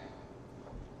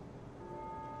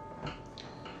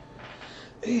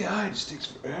 AI just takes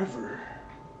forever.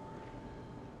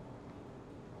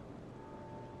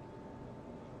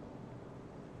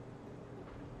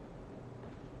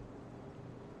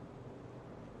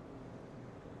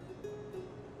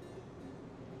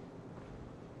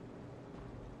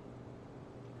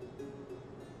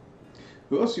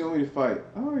 Who else do you want me to fight?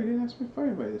 Oh, you didn't ask me to fight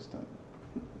anybody this time.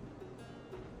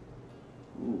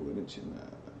 Ooh, what did you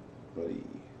not, buddy?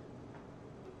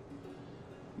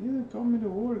 Yeah, they called me to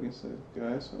war against that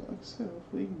guy, so like I said,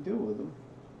 hopefully you can deal with him.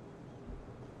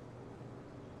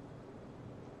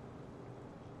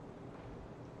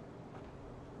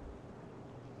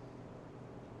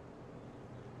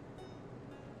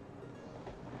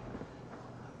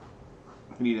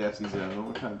 I need to ask these guys one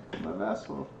more time. My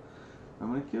vassal,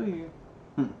 I'm gonna kill you.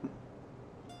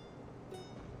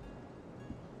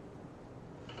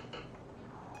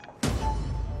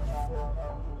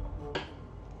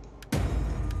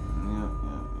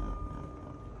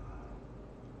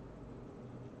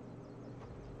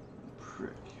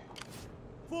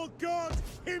 For God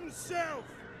himself!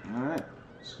 Alright,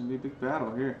 it's gonna be a big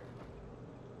battle here.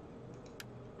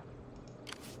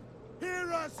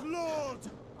 Hear us, Lord!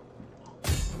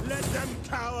 Let them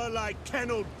cower like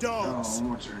kennelled dogs! Oh, one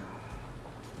more turn.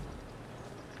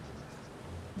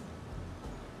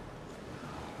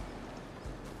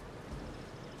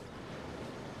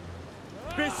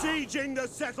 Besieging the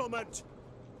settlement!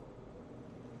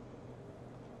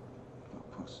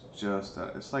 Outpost just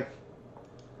out. It's like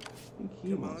I think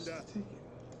he wants to take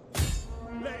it.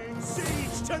 Laying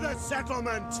siege to the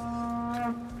settlement!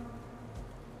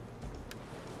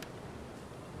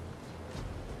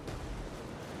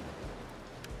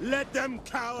 Let them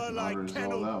cower like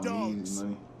kennelled dogs!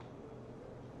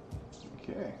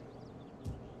 Okay.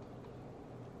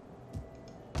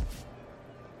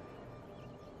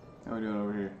 How we doing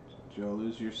over here? Did y'all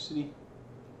lose your city?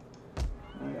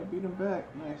 I beat him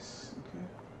back. Nice. Okay.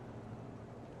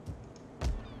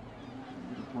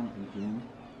 One again.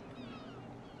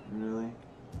 Really?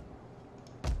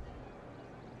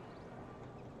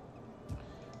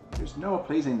 There's no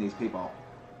pleasing these people.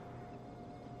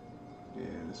 Yeah,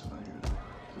 this one right here.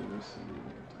 So this is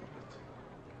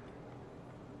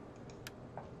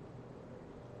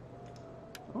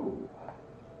oh.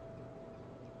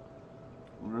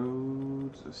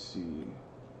 Roads, let's see.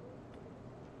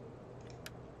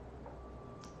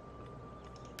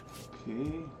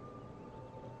 Okay.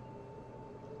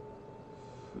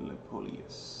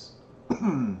 Philippolius.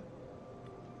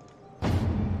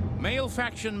 Male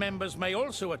faction members may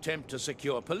also attempt to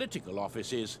secure political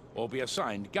offices or be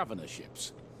assigned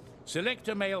governorships. Select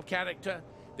a male character,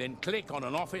 then click on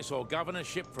an office or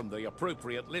governorship from the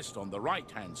appropriate list on the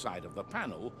right-hand side of the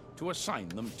panel to assign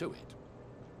them to it.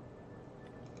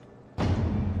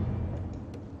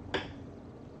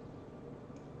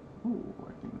 Ooh,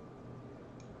 I can...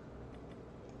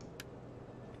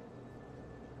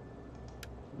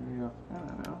 There you go. I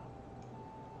don't know.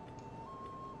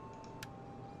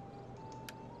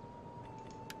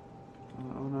 I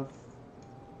don't know if...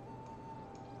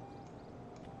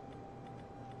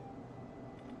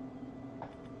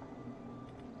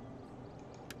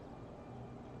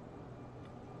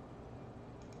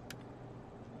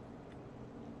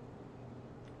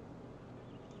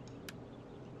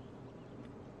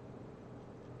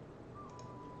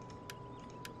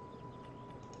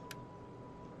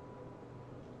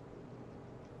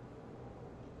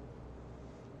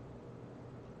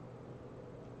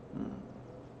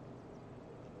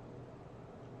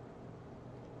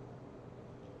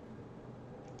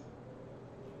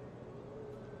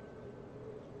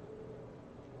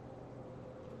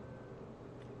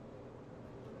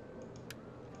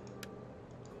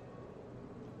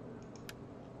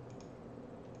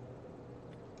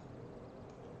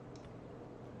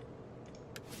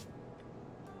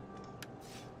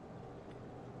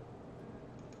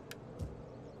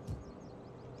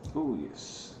 Oh,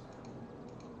 yes.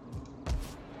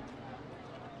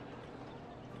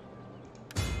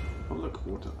 Oh, look,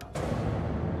 water.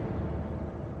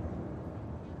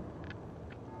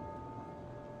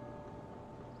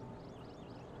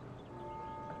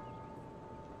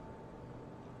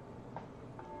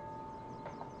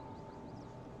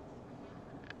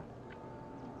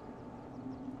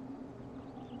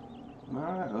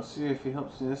 Alright, I'll see if he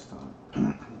helps me this time.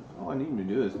 All I need him to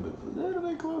do is move a little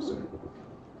bit closer.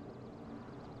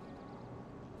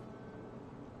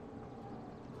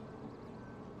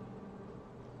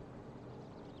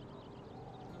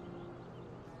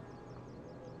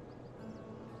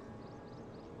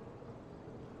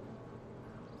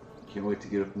 Can't wait to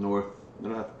get up north.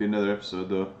 There'll have to be another episode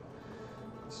though.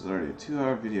 This is already a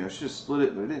 2-hour video. I should have split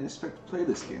it, but I didn't expect to play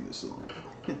this game this long.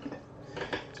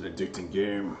 It's an addicting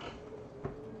game.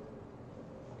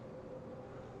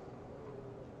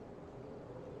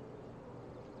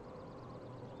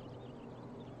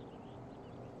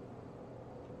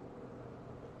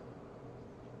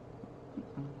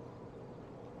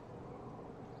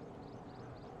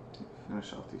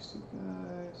 Finish off these two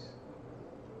guys.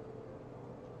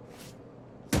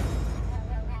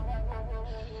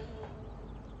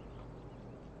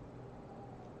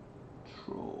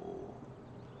 Troll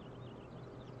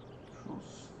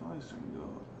spice and go.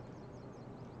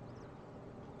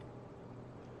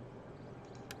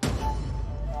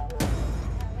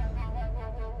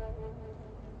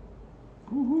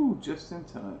 Woohoo! Just in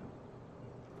time.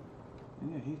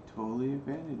 Yeah, he totally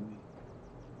abandoned me.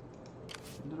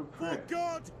 Little prick. For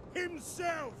God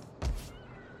himself!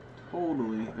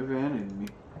 Totally abandoned me.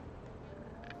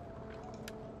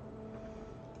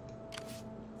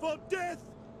 For death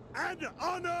and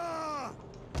honor!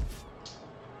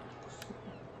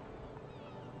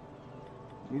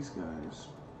 These guys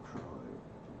probably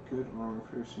good armor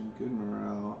piercing, good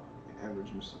morale,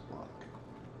 average missile block.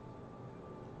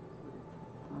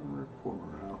 Armor, poor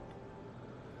morale.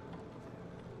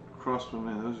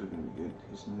 Crossbowmen, those are gonna be good.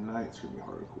 His knight's gonna be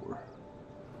hardcore.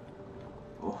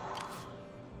 Oh.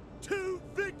 To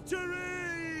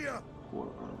victory! What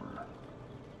armor?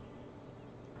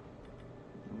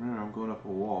 Remember, I'm going up a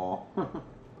wall. I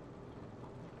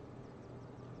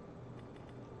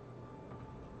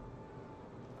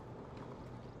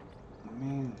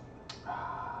mean,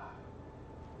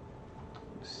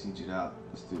 let's siege it out.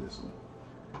 Let's do this one.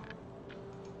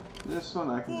 This one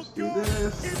I can just do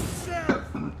this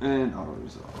and auto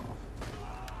resolve.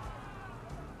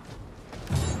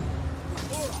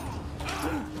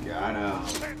 Got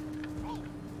him.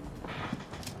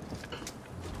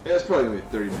 Yeah, it's probably gonna be a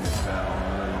 30-minute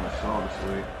battle,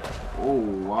 honestly. Oh,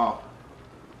 wow.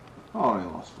 Oh, I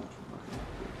only lost one.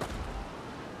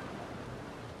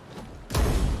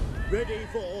 Ready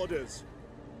for orders.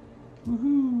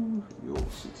 Woohoo! Your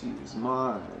city is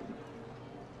mine.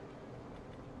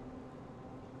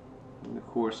 And of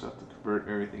course, I have to convert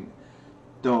everything.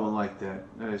 Don't like that.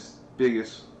 That is the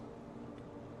biggest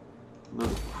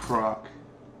little crock.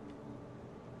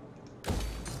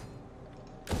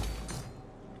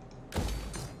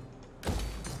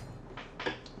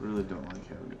 Really don't like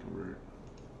having to convert.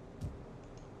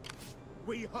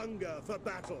 We hunger for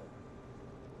battle.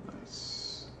 Nice.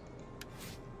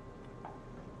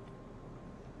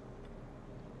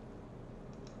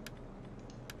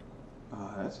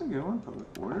 That's a good one. Public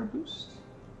order boost.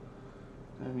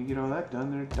 Time you get all that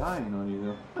done, they're dying on you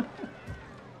though. Of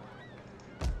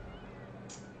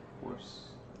course.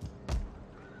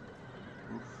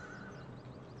 Oof.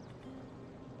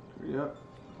 Hurry up.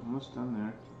 Almost done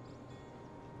there.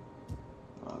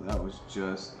 Oh, that was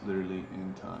just literally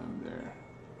in time there.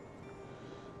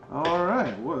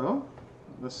 Alright, well,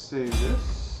 let's save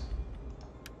this.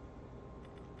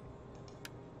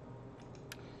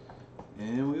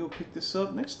 And we will pick this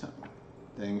up next time.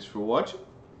 Thanks for watching.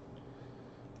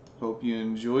 Hope you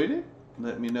enjoyed it.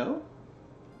 Let me know.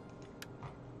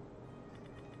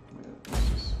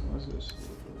 What's this?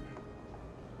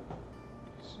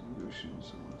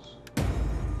 Negotiations.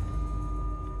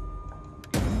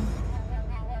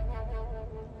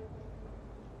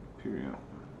 Imperial.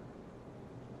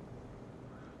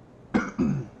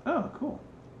 Oh, cool.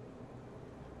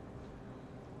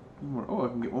 One more. Oh, I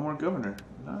can get one more governor.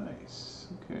 Nice.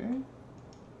 Okay.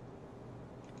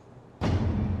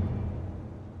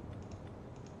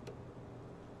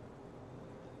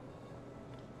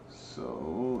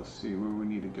 So, let's see where we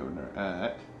need a governor at.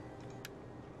 I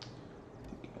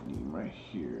think I need him right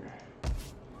here.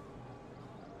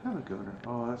 I have a governor.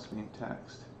 Oh, that's being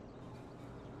taxed.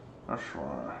 That's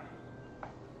right.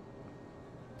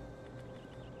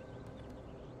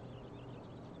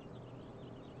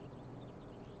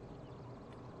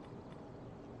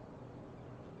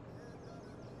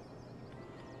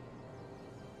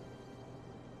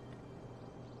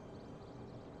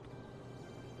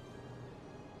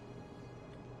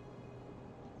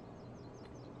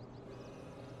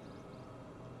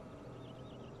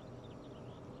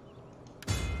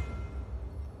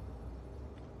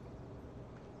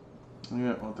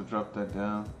 Yeah, I'll have to drop that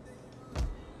down. So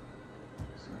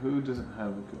who doesn't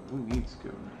have a go? Who needs go?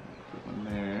 Put one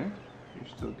there. You're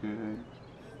still good.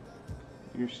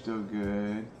 You're still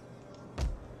good.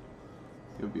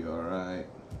 You'll be alright.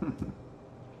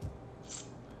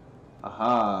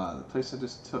 Aha! The place I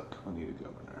just took will need a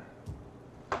governor.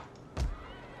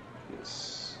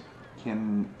 Yes.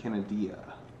 Canada.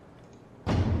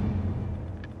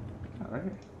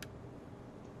 Alright.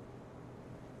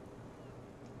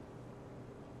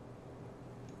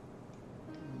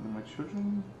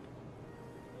 Children.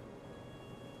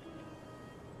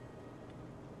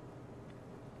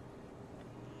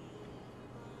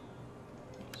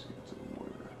 Let's get to the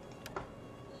warrior.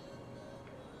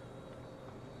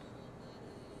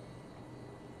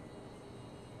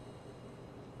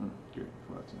 Good.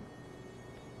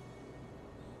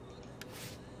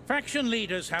 Faction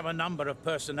leaders have a number of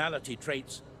personality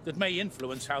traits that may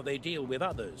influence how they deal with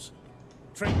others.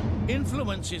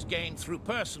 Influence is gained through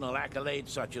personal accolades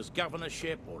such as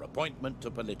governorship or appointment to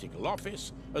political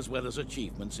office, as well as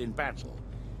achievements in battle.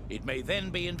 It may then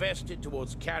be invested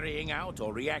towards carrying out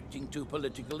or reacting to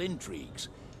political intrigues,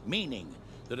 meaning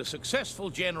that a successful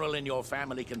general in your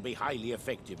family can be highly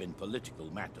effective in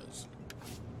political matters.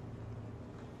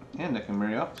 And I can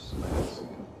marry off somebody else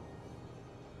again.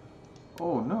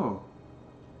 Oh no.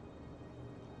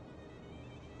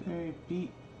 They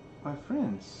beat my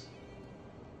friends.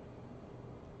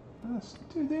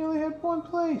 Dude, they only had one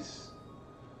place.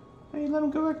 Hey, let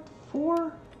them go back to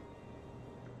 4?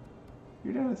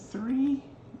 You're down to 3?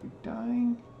 You're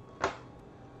dying?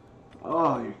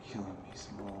 Oh, you're killing me,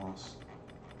 Smalls.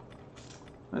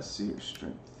 Let's see your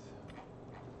strength.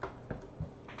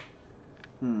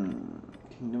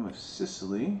 Kingdom of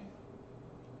Sicily.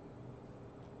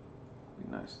 Be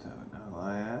nice to have an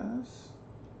ally as.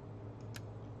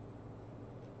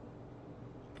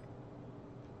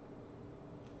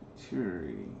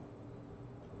 Fury.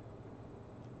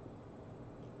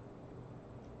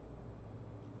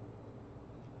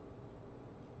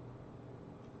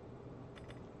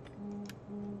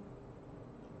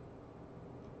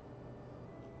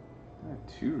 I have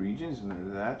 2 regions and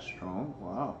they're that strong.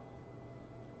 Wow.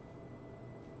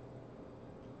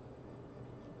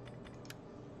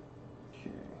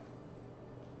 Okay.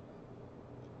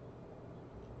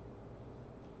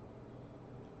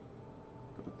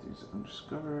 He's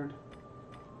undiscovered.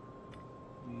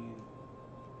 I mean,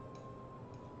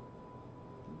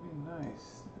 it'd be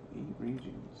nice. 8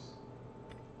 regions.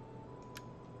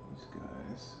 These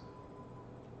guys.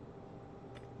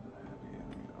 Not happy at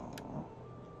me at all.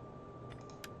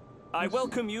 I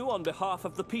welcome you on behalf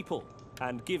of the people,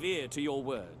 and give ear to your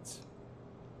words.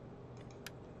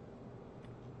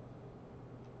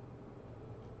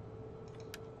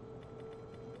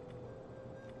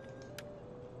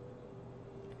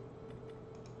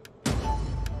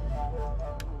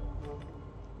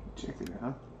 Check it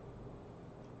out.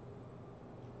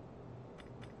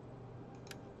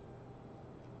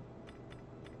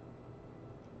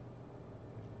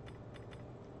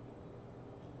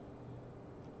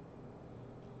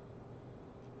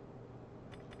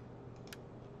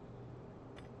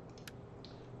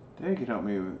 They can help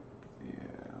me with. Yeah,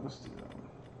 let's do that one.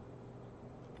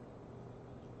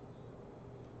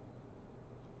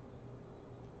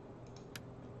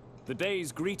 The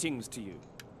day's greetings to you.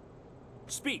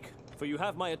 Speak, for you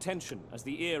have my attention as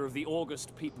the ear of the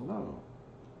august people. Hello.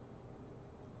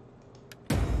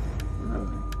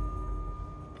 Really?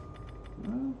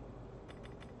 No?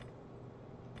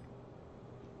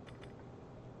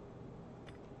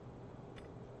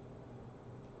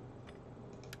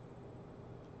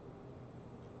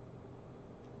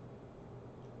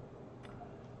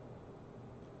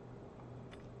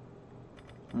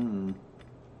 Hmm.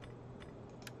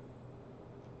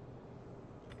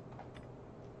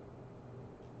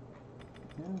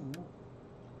 Yeah, well,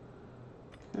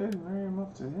 could marry him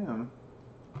up to him.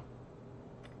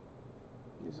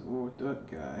 He's a war with that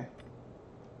guy.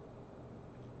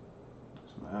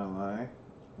 He's my ally.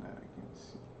 Nah, I can't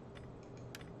see.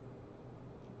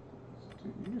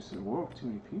 Dude, you just said war with too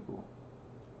many people.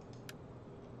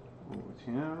 War with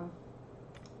him.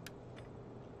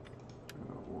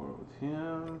 War with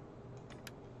him.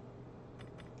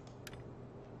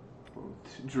 War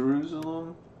with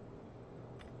Jerusalem.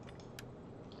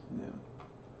 Them.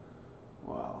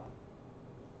 Wow.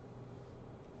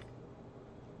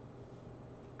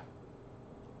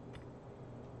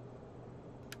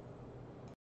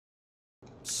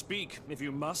 Speak, if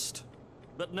you must,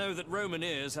 but know that Roman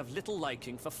ears have little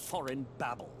liking for foreign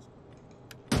babble.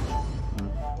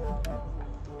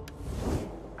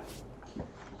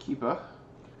 Keeper.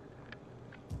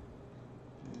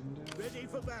 Ready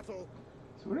for battle.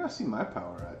 So where do I see my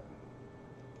power at?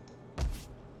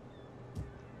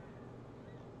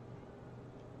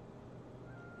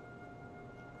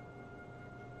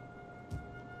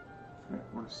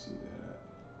 I want to see that at.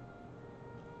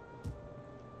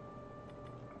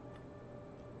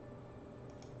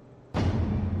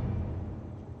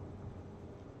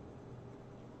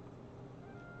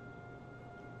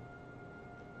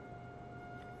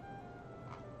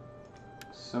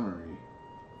 Summary.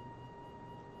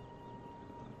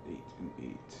 8 and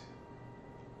 8.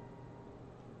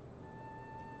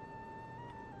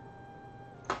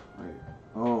 Wait.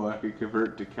 Oh, I could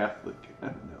convert to Catholic.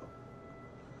 No.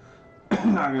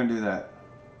 I'm not gonna do that.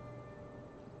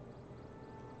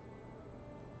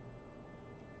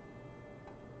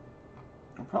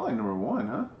 I'm probably number 1,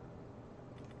 huh?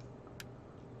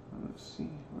 Let's see.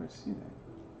 Where I see that.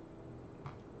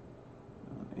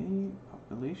 8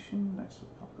 population. Nice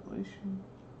with population.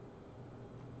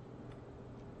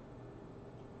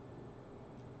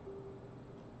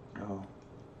 Oh.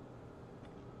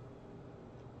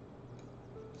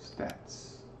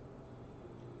 Stats.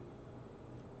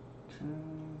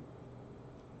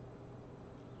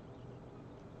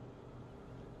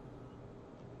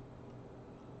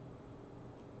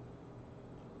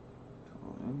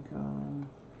 Total income.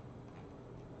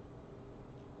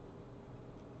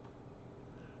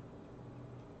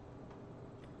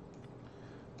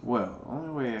 Well, the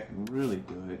only way I can really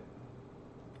do it.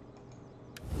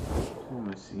 Let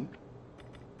me see.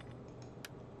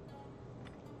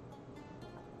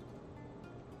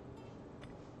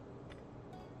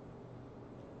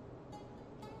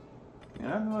 Yeah, I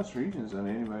have the most regions on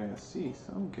anybody I see,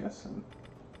 so I'm guessing.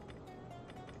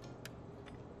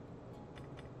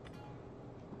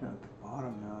 They're at the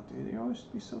bottom now, dude. They always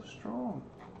be so strong.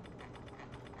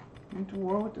 You need to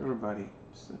war with everybody.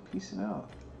 Just peacing out.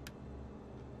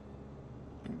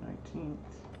 You're 19th.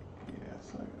 Yeah,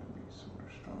 it's not gonna be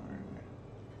super strong anyway.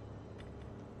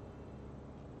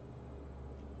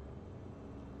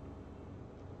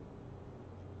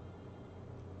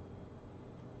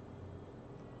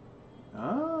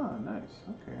 Ah, nice.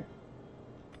 Okay.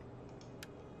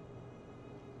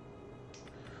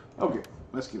 Okay,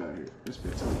 let's get out of here. Let's pay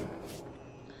attention.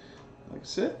 Like I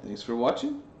said, thanks for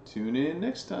watching. Tune in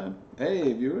next time.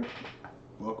 Hey, viewer.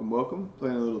 Welcome.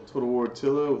 Playing a little Total War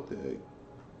Attila with the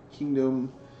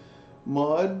Kingdom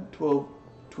mod, 12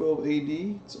 AD.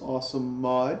 It's an awesome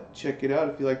mod. Check it out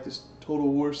if you like this Total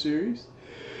War series.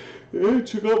 And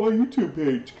check out my YouTube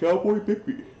page, Cowboy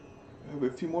Bigby. I have a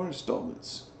few more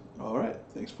installments. Alright,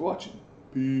 thanks for watching.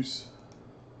 Peace.